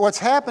 What's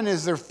happened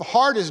is their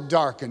heart is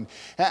darkened,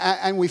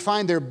 and we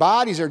find their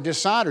bodies are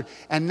dishonored.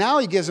 And now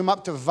he gives them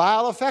up to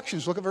vile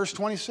affections. Look at verse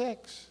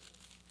 26.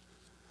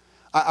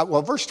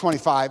 Verse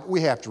 25,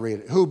 we have to read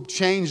it. Who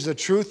changed the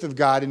truth of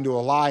God into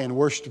a lie and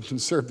worshiped and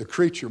served the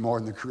creature more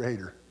than the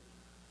Creator.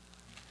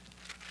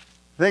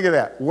 Think of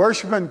that.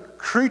 Worshiping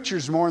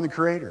creatures more than the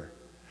Creator.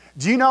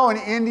 Do you know in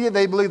India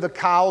they believe the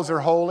cows are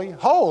holy?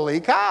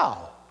 Holy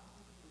cow.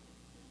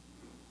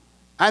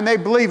 And they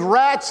believe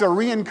rats are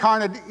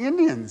reincarnated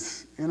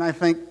Indians. And I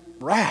think,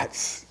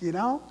 rats, you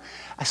know?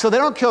 So they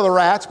don't kill the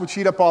rats, which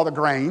eat up all the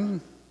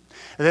grain.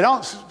 They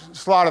don't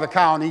slaughter the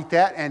cow and eat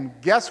that. And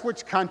guess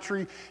which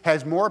country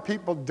has more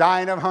people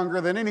dying of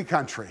hunger than any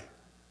country?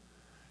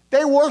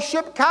 They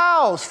worship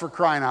cows, for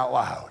crying out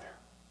loud.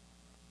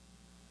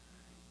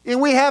 And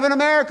we have in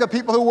America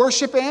people who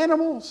worship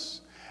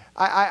animals.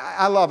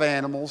 I love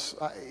animals.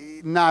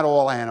 Not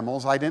all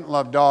animals. I didn't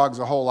love dogs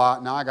a whole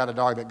lot. Now I got a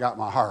dog that got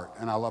my heart,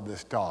 and I love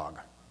this dog.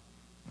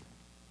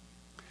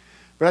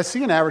 But I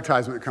see an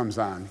advertisement that comes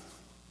on.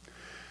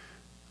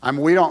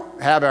 We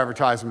don't have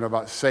advertisement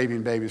about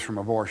saving babies from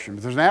abortion,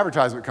 but there's an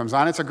advertisement that comes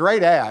on. It's a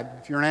great ad.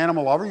 If you're an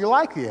animal lover, you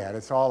like the ad.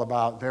 It's all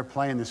about, they're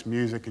playing this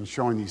music and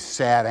showing these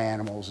sad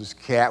animals, this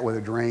cat with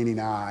a draining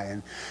eye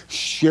and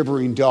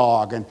shivering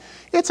dog. And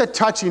it's a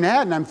touching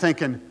ad, and I'm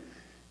thinking,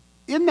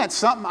 isn't that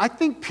something? I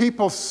think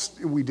people,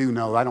 we do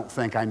know, I don't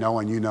think I know,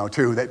 and you know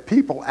too, that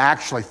people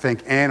actually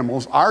think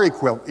animals are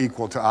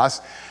equal to us,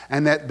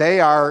 and that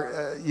they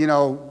are,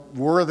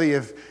 worthy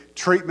of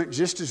treatment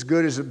just as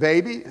good as a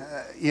baby,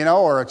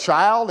 or a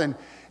child.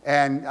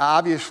 And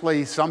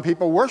obviously some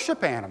people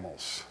worship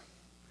animals.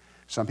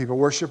 Some people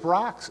worship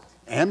rocks,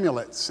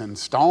 amulets and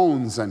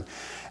stones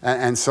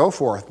and so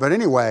forth. But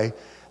anyway,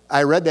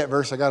 I read that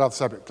verse, I got off the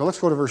subject. So let's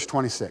go to verse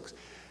 26.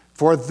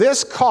 For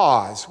this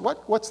cause,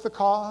 what's the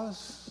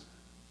cause?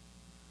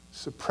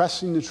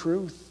 Suppressing the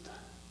truth,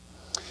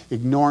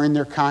 ignoring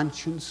their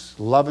conscience,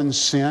 loving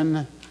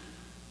sin.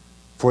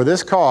 For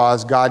this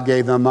cause, God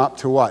gave them up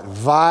to what?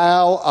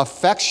 Vile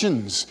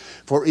affections.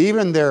 For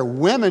even their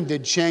women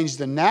did change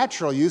the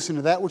natural use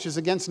into that which is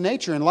against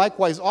nature. And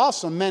likewise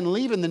also men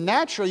leaving the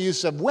natural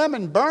use of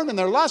women burn in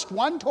their lust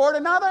one toward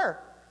another.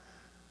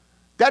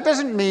 That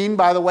doesn't mean,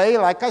 by the way,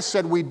 like I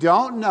said, we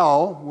don't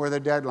know where the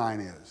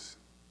deadline is.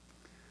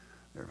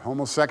 There are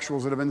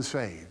homosexuals that have been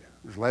saved.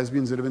 There's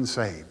lesbians that have been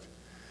saved.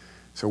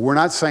 So we're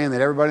not saying that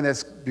everybody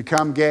that's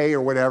become gay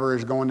or whatever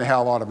is going to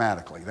hell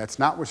automatically. That's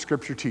not what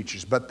Scripture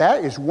teaches. But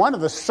that is one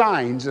of the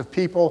signs of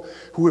people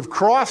who have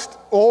crossed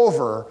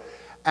over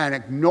and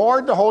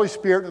ignored the Holy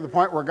Spirit to the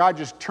point where God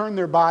just turned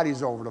their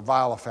bodies over to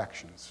vile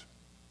affections.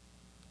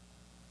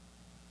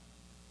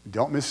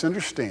 Don't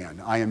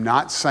misunderstand. I am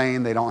not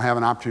saying they don't have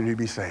an opportunity to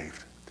be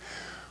saved.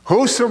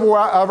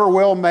 Whosoever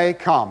will may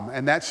come.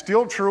 And that's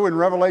still true in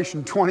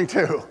Revelation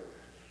 22.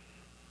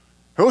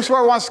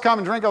 Whosoever wants to come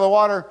and drink of the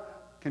water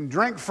can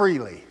drink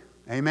freely.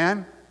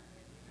 Amen?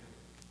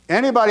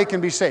 Anybody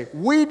can be saved.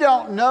 We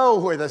don't know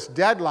where this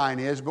deadline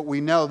is, but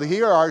we know that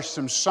here are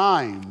some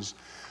signs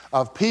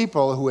of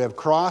people who have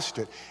crossed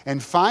it.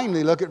 And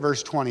finally, look at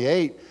verse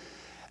 28.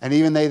 And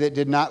even they that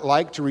did not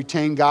like to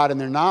retain God in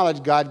their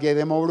knowledge, God gave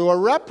them over to a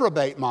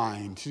reprobate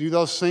mind to do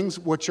those things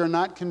which are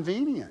not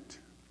convenient.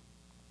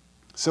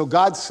 So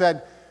God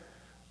said,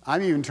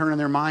 I'm even turning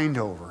their mind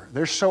over.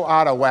 They're so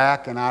out of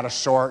whack and out of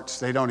sorts,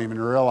 they don't even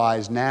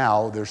realize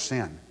now their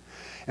sin.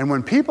 And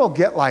when people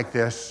get like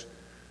this,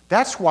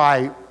 that's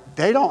why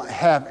they don't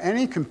have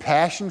any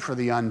compassion for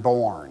the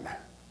unborn.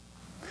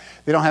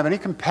 They don't have any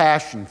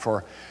compassion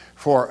for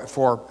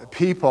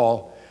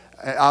people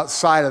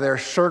outside of their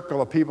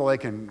circle of people they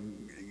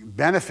can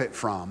benefit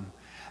from.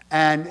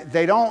 And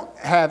they don't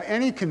have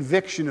any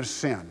conviction of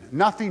sin.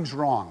 Nothing's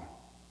wrong.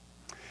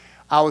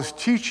 I was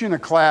teaching a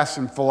class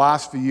in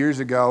philosophy years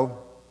ago,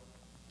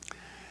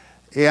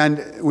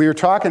 and we were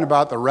talking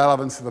about the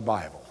relevance of the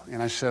Bible.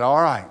 And I said,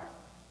 all right,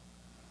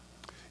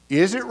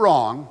 is it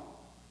wrong,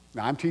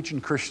 now I'm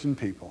teaching Christian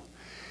people,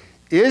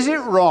 is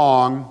it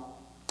wrong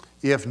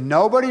if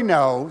nobody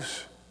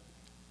knows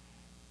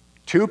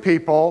two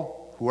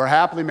people who are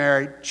happily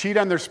married cheat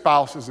on their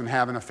spouses and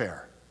have an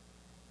affair?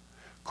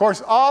 Of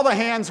course, all the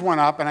hands went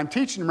up, and I'm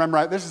teaching,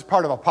 remember, this is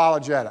part of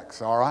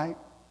apologetics, all right?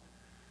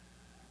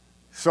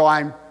 So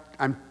I'm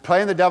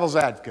playing the devil's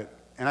advocate.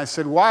 And I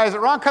said, why is it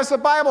wrong? Because the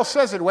Bible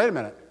says it. Wait a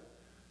minute.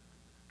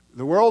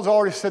 The world's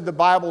already said the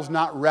Bible's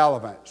not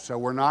relevant. So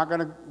we're not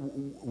going to,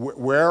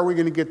 where are we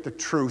going to get the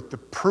truth to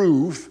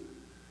prove?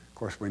 Of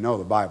course, we know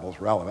the Bible's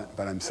relevant,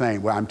 but I'm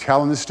saying, well, I'm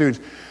telling the students,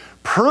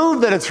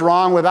 prove that it's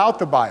wrong without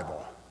the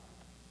Bible.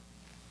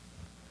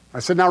 I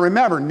said, now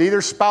remember,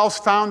 neither spouse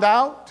found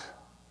out.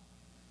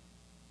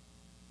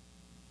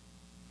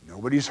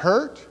 Nobody's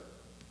hurt.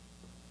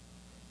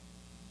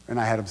 And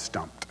I had them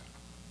stumped.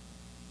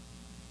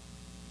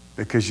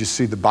 Because you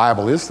see, the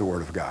Bible is the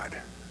Word of God.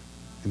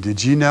 And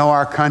did you know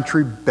our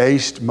country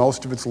based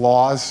most of its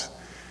laws,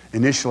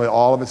 initially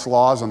all of its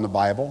laws, on the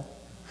Bible?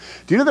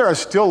 Do you know there are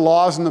still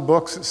laws in the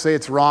books that say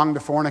it's wrong to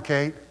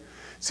fornicate?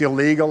 It's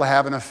illegal to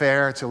have an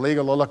affair. It's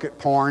illegal to look at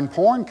porn.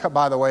 Porn,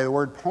 by the way, the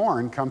word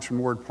porn comes from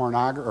the word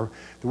pornography. Or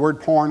the word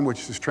porn,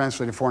 which is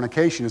translated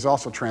fornication, is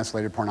also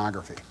translated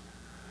pornography.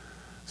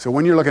 So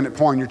when you're looking at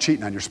porn, you're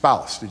cheating on your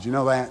spouse. Did you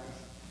know that?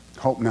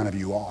 Hope none of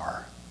you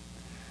are.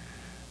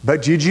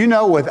 But did you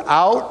know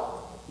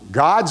without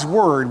God's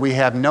Word, we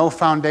have no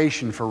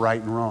foundation for right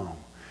and wrong?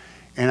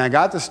 And I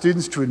got the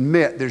students to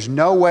admit there's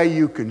no way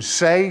you can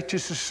say to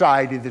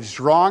society that it's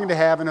wrong to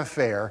have an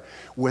affair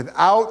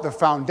without the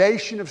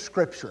foundation of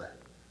Scripture.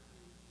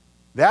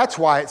 That's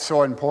why it's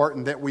so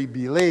important that we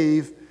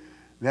believe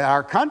that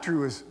our country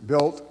was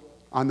built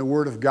on the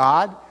Word of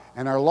God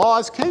and our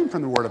laws came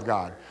from the Word of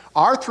God.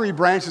 Our three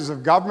branches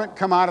of government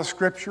come out of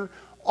Scripture.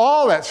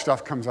 All that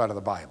stuff comes out of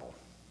the Bible.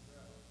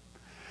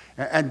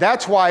 And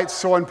that's why it's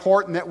so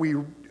important that we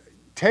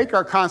take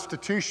our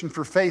Constitution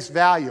for face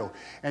value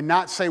and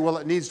not say, well,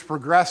 it needs to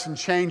progress and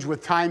change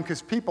with time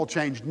because people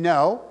change.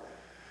 No.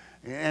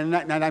 And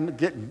I'm not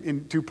getting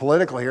into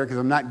political here because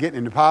I'm not getting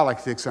into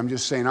politics. I'm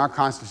just saying our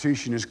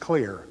Constitution is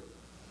clear,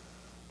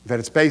 that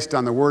it's based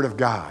on the Word of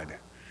God.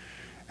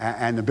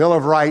 And the Bill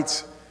of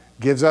Rights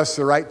gives us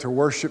the right to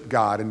worship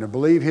God and to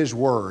believe His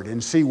Word.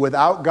 And see,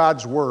 without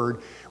God's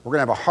Word, we're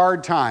going to have a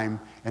hard time.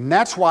 And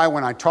that's why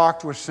when I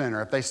talk to a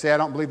sinner, if they say, I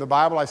don't believe the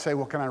Bible, I say,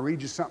 well, can I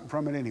read you something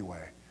from it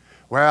anyway?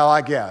 Well,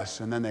 I guess.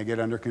 And then they get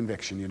under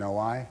conviction. You know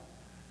why?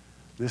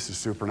 This is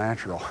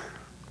supernatural.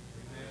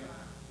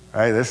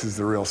 Hey, this is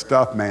the real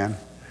stuff, man.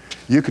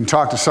 You can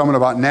talk to someone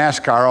about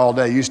NASCAR all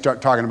day. You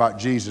start talking about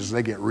Jesus,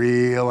 they get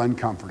real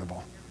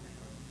uncomfortable.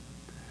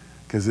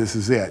 Because this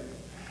is it.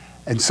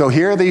 And so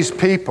here these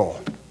people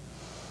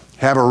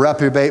have a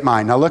reprobate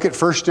mind. Now look at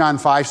 1 John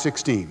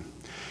 5:16.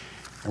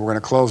 And we're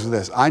going to close with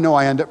this. I know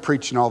I end up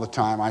preaching all the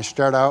time. I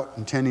start out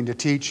intending to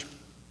teach,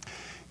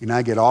 and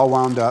I get all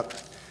wound up.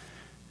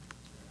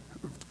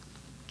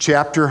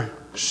 Chapter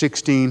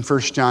 16, 1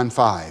 John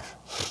 5.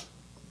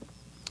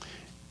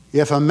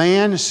 If a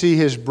man see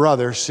his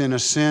brother sin a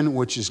sin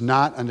which is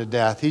not unto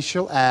death, he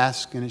shall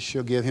ask, and it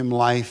shall give him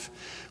life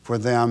for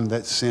them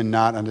that sin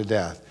not unto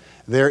death.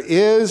 There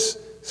is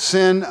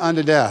sin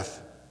unto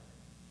death.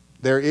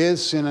 There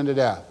is sin unto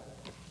death.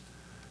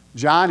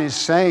 John is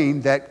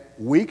saying that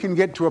we can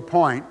get to a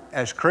point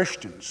as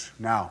Christians.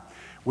 Now,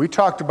 we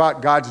talked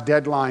about God's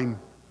deadline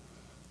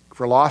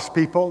for lost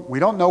people. We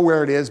don't know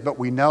where it is, but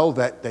we know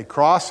that they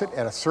cross it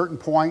at a certain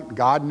point.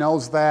 God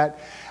knows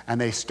that.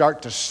 And they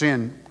start to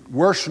sin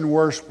worse and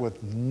worse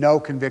with no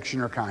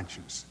conviction or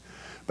conscience.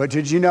 But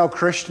did you know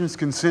Christians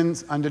can sin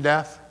unto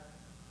death?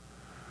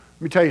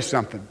 Let me tell you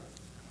something.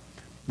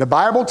 The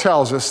Bible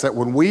tells us that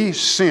when we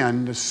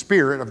sin, the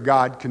Spirit of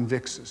God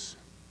convicts us.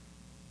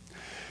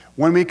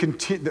 When we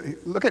continue,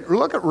 look at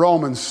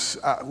Romans.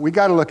 We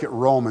got to look at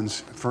Romans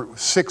for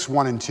 6,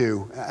 1 and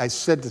 2. I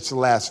said it's the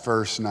last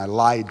verse, and I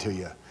lied to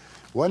you.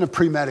 It wasn't a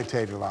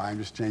premeditated lie. I'm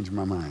just changing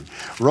my mind.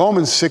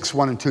 Romans 6,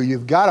 1 and 2.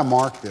 You've got to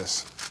mark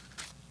this.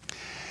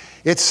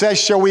 It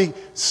says,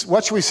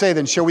 what shall we say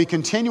then? Shall we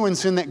continue in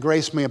sin that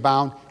grace may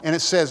abound? And it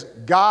says,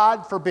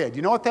 God forbid.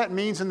 You know what that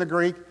means in the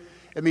Greek?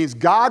 It means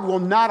God will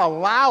not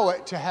allow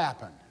it to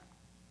happen.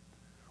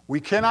 We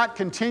cannot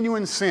continue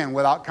in sin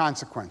without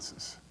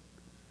consequences.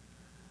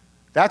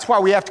 That's why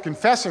we have to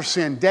confess our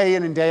sin day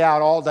in and day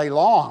out all day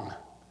long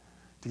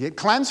to get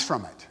cleansed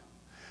from it.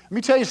 Let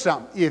me tell you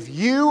something. If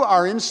you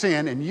are in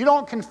sin and you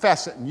don't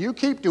confess it and you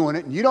keep doing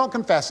it and you don't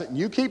confess it and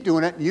you keep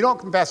doing it and you don't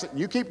confess it and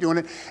you keep doing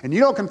it and you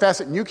don't confess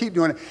it and you keep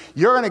doing it,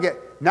 you're going to get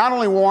not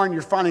only warned,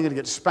 you're finally going to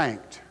get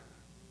spanked.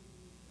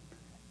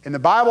 And the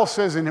Bible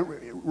says in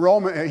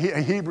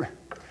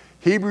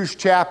Hebrews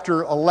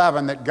chapter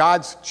 11 that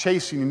God's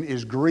chastening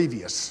is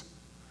grievous.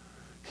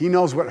 He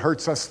knows what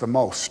hurts us the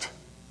most.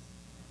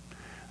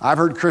 I've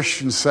heard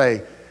Christians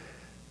say,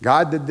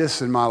 God did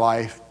this in my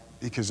life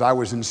because I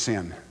was in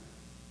sin.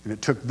 And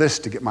it took this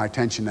to get my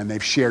attention, and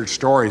they've shared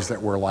stories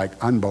that were like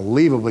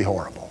unbelievably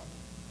horrible.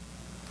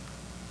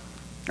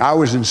 I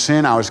was in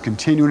sin, I was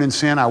continuing in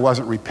sin, I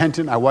wasn't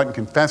repentant, I wasn't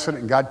confessing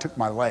it, and God took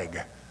my leg.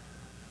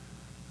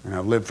 And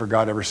I've lived for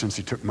God ever since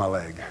He took my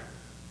leg.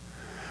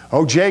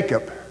 Oh,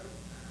 Jacob,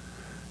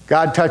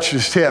 God touched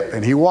his hip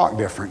and he walked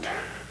different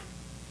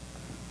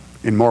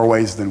in more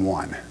ways than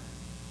one.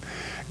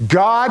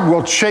 God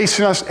will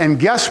chasten us, and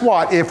guess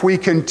what? If we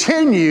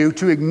continue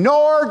to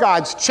ignore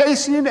God's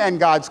chastening and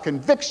God's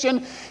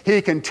conviction,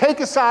 He can take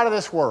us out of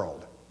this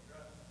world.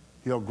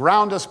 He'll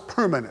ground us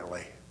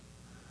permanently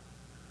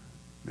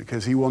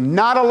because He will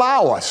not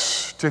allow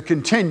us to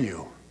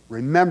continue.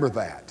 Remember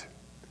that.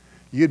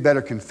 You'd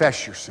better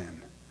confess your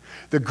sin.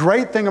 The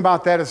great thing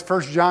about that is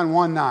 1 John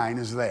 1:9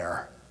 is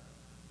there.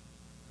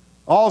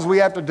 All we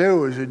have to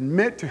do is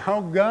admit to,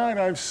 oh God,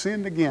 I've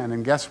sinned again.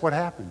 And guess what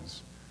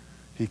happens?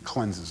 He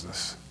cleanses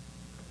us.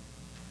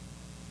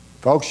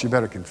 Folks, you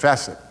better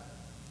confess it.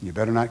 You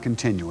better not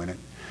continue in it,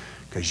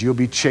 because you'll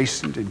be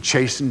chastened and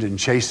chastened and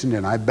chastened,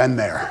 and I've been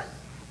there.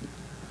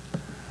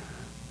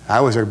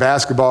 I was a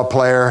basketball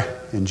player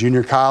in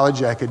junior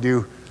college.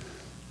 Without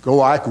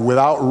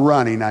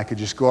running, I could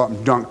just go up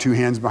and dunk 2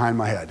 hands behind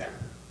my head.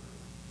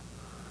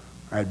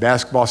 I had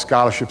basketball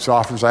scholarships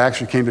offers. I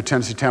actually came to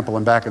Tennessee Temple,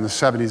 and back in the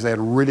 70s, they had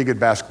really good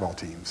basketball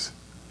teams.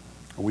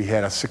 We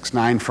had a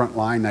 6'9" front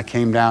line, and I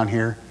came down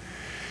here.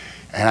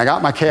 And I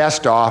got my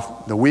cast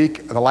off the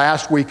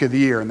last week of the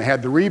year, and they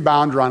had the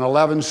rebounder on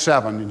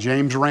 11-7, and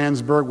James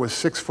Ransburg was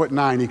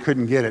 6'9". He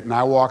couldn't get it, and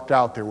I walked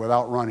out there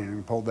without running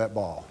and pulled that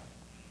ball.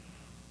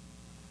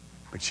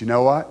 But you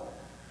know what?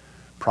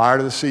 Prior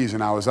to the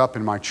season, I was up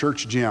in my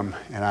church gym,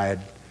 and I had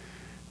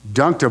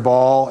dunked a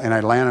ball, and I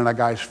landed on a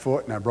guy's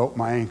foot, and I broke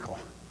my ankle.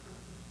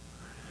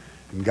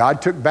 And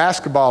God took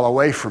basketball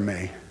away from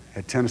me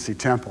at Tennessee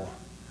Temple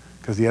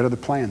because He had other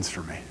plans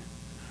for me.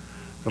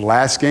 The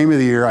last game of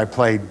the year, I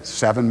played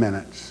 7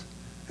 minutes,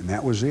 and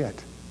that was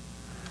it.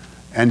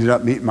 Ended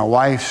up meeting my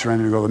wife,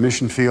 surrendered to go to the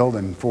mission field,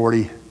 and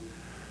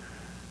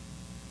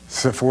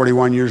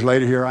 41 years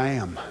later, here I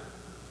am,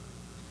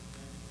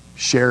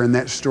 sharing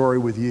that story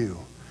with you.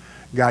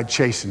 God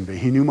chastened me.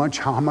 He knew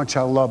how much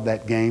I loved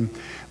that game,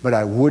 but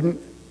I wouldn't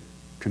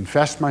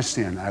confess my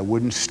sin. I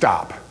wouldn't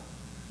stop.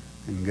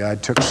 And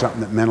God took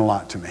something that meant a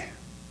lot to me.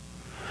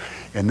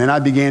 And then I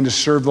began to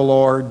serve the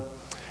Lord,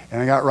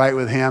 and I got right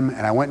with Him,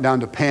 and I went down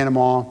to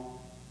Panama,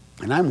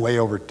 and I'm not way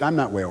over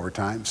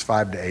time, it's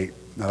 5 to 8.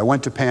 Now, I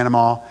went to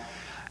Panama,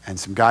 and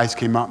some guys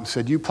came up and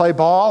said, "You play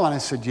ball?" And I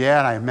said, "Yeah,"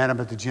 and I met them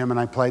at the gym, and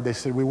I played. They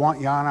said, "We want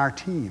you on our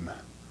team,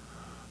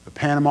 the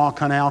Panama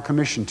Canal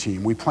Commission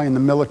team. We play in the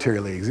military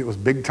leagues." It was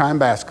big-time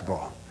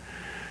basketball.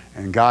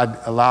 And God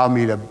allowed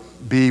me to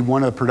be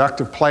one of the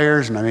productive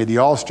players, and I made the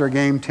All-Star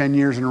game 10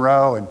 years in a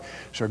row, and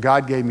so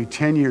God gave me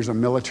 10 years of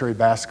military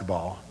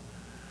basketball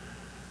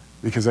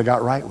because I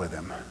got right with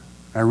Him.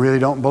 I really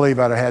don't believe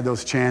I'd have had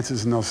those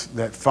chances and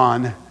that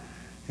fun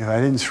if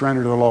I didn't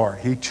surrender to the Lord.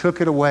 He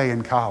took it away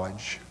in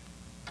college.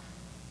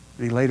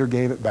 He later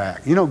gave it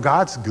back. You know,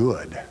 God's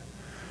good.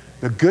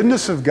 The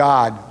goodness of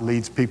God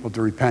leads people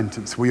to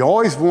repentance. We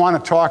always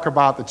want to talk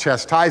about the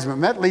chastisement,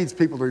 and that leads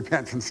people to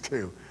repentance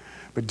too.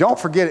 But don't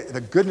forget it, the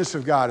goodness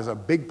of God is a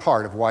big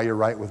part of why you're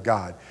right with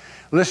God.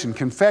 Listen,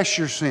 confess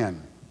your sin.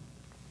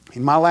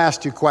 In my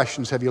last 2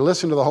 questions, have you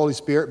listened to the Holy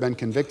Spirit, been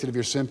convicted of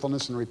your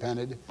sinfulness, and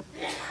repented?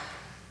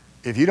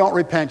 If you don't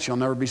repent, you'll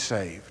never be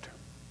saved.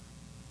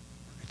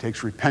 It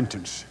takes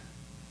repentance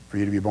for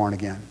you to be born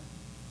again.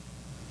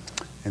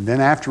 And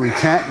then after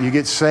repent and you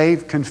get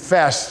saved,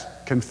 confess,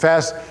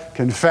 confess,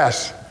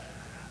 confess.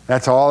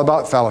 That's all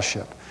about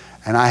fellowship.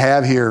 And I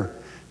have here,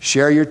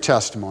 share your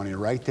testimony.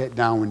 Write that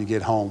down when you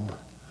get home.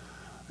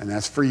 And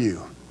that's for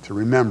you to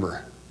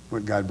remember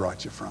what God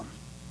brought you from.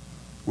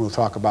 We'll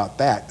talk about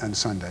that on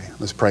Sunday.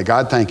 Let's pray.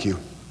 God, thank you.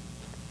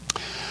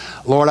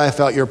 Lord, I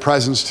felt your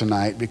presence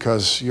tonight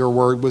because your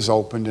word was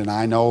opened, and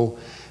I know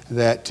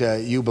that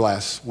you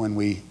bless when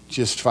we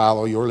just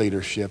follow your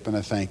leadership, and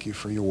I thank you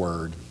for your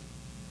word.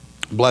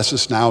 Bless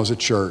us now as a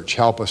church.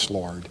 Help us,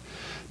 Lord,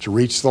 to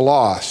reach the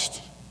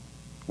lost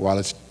while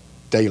it's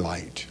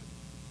daylight,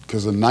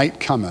 because the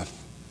night cometh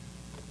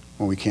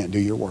when we can't do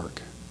your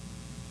work.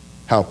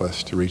 Help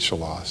us to reach the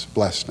lost.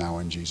 Bless now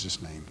in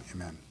Jesus' name.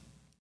 Amen.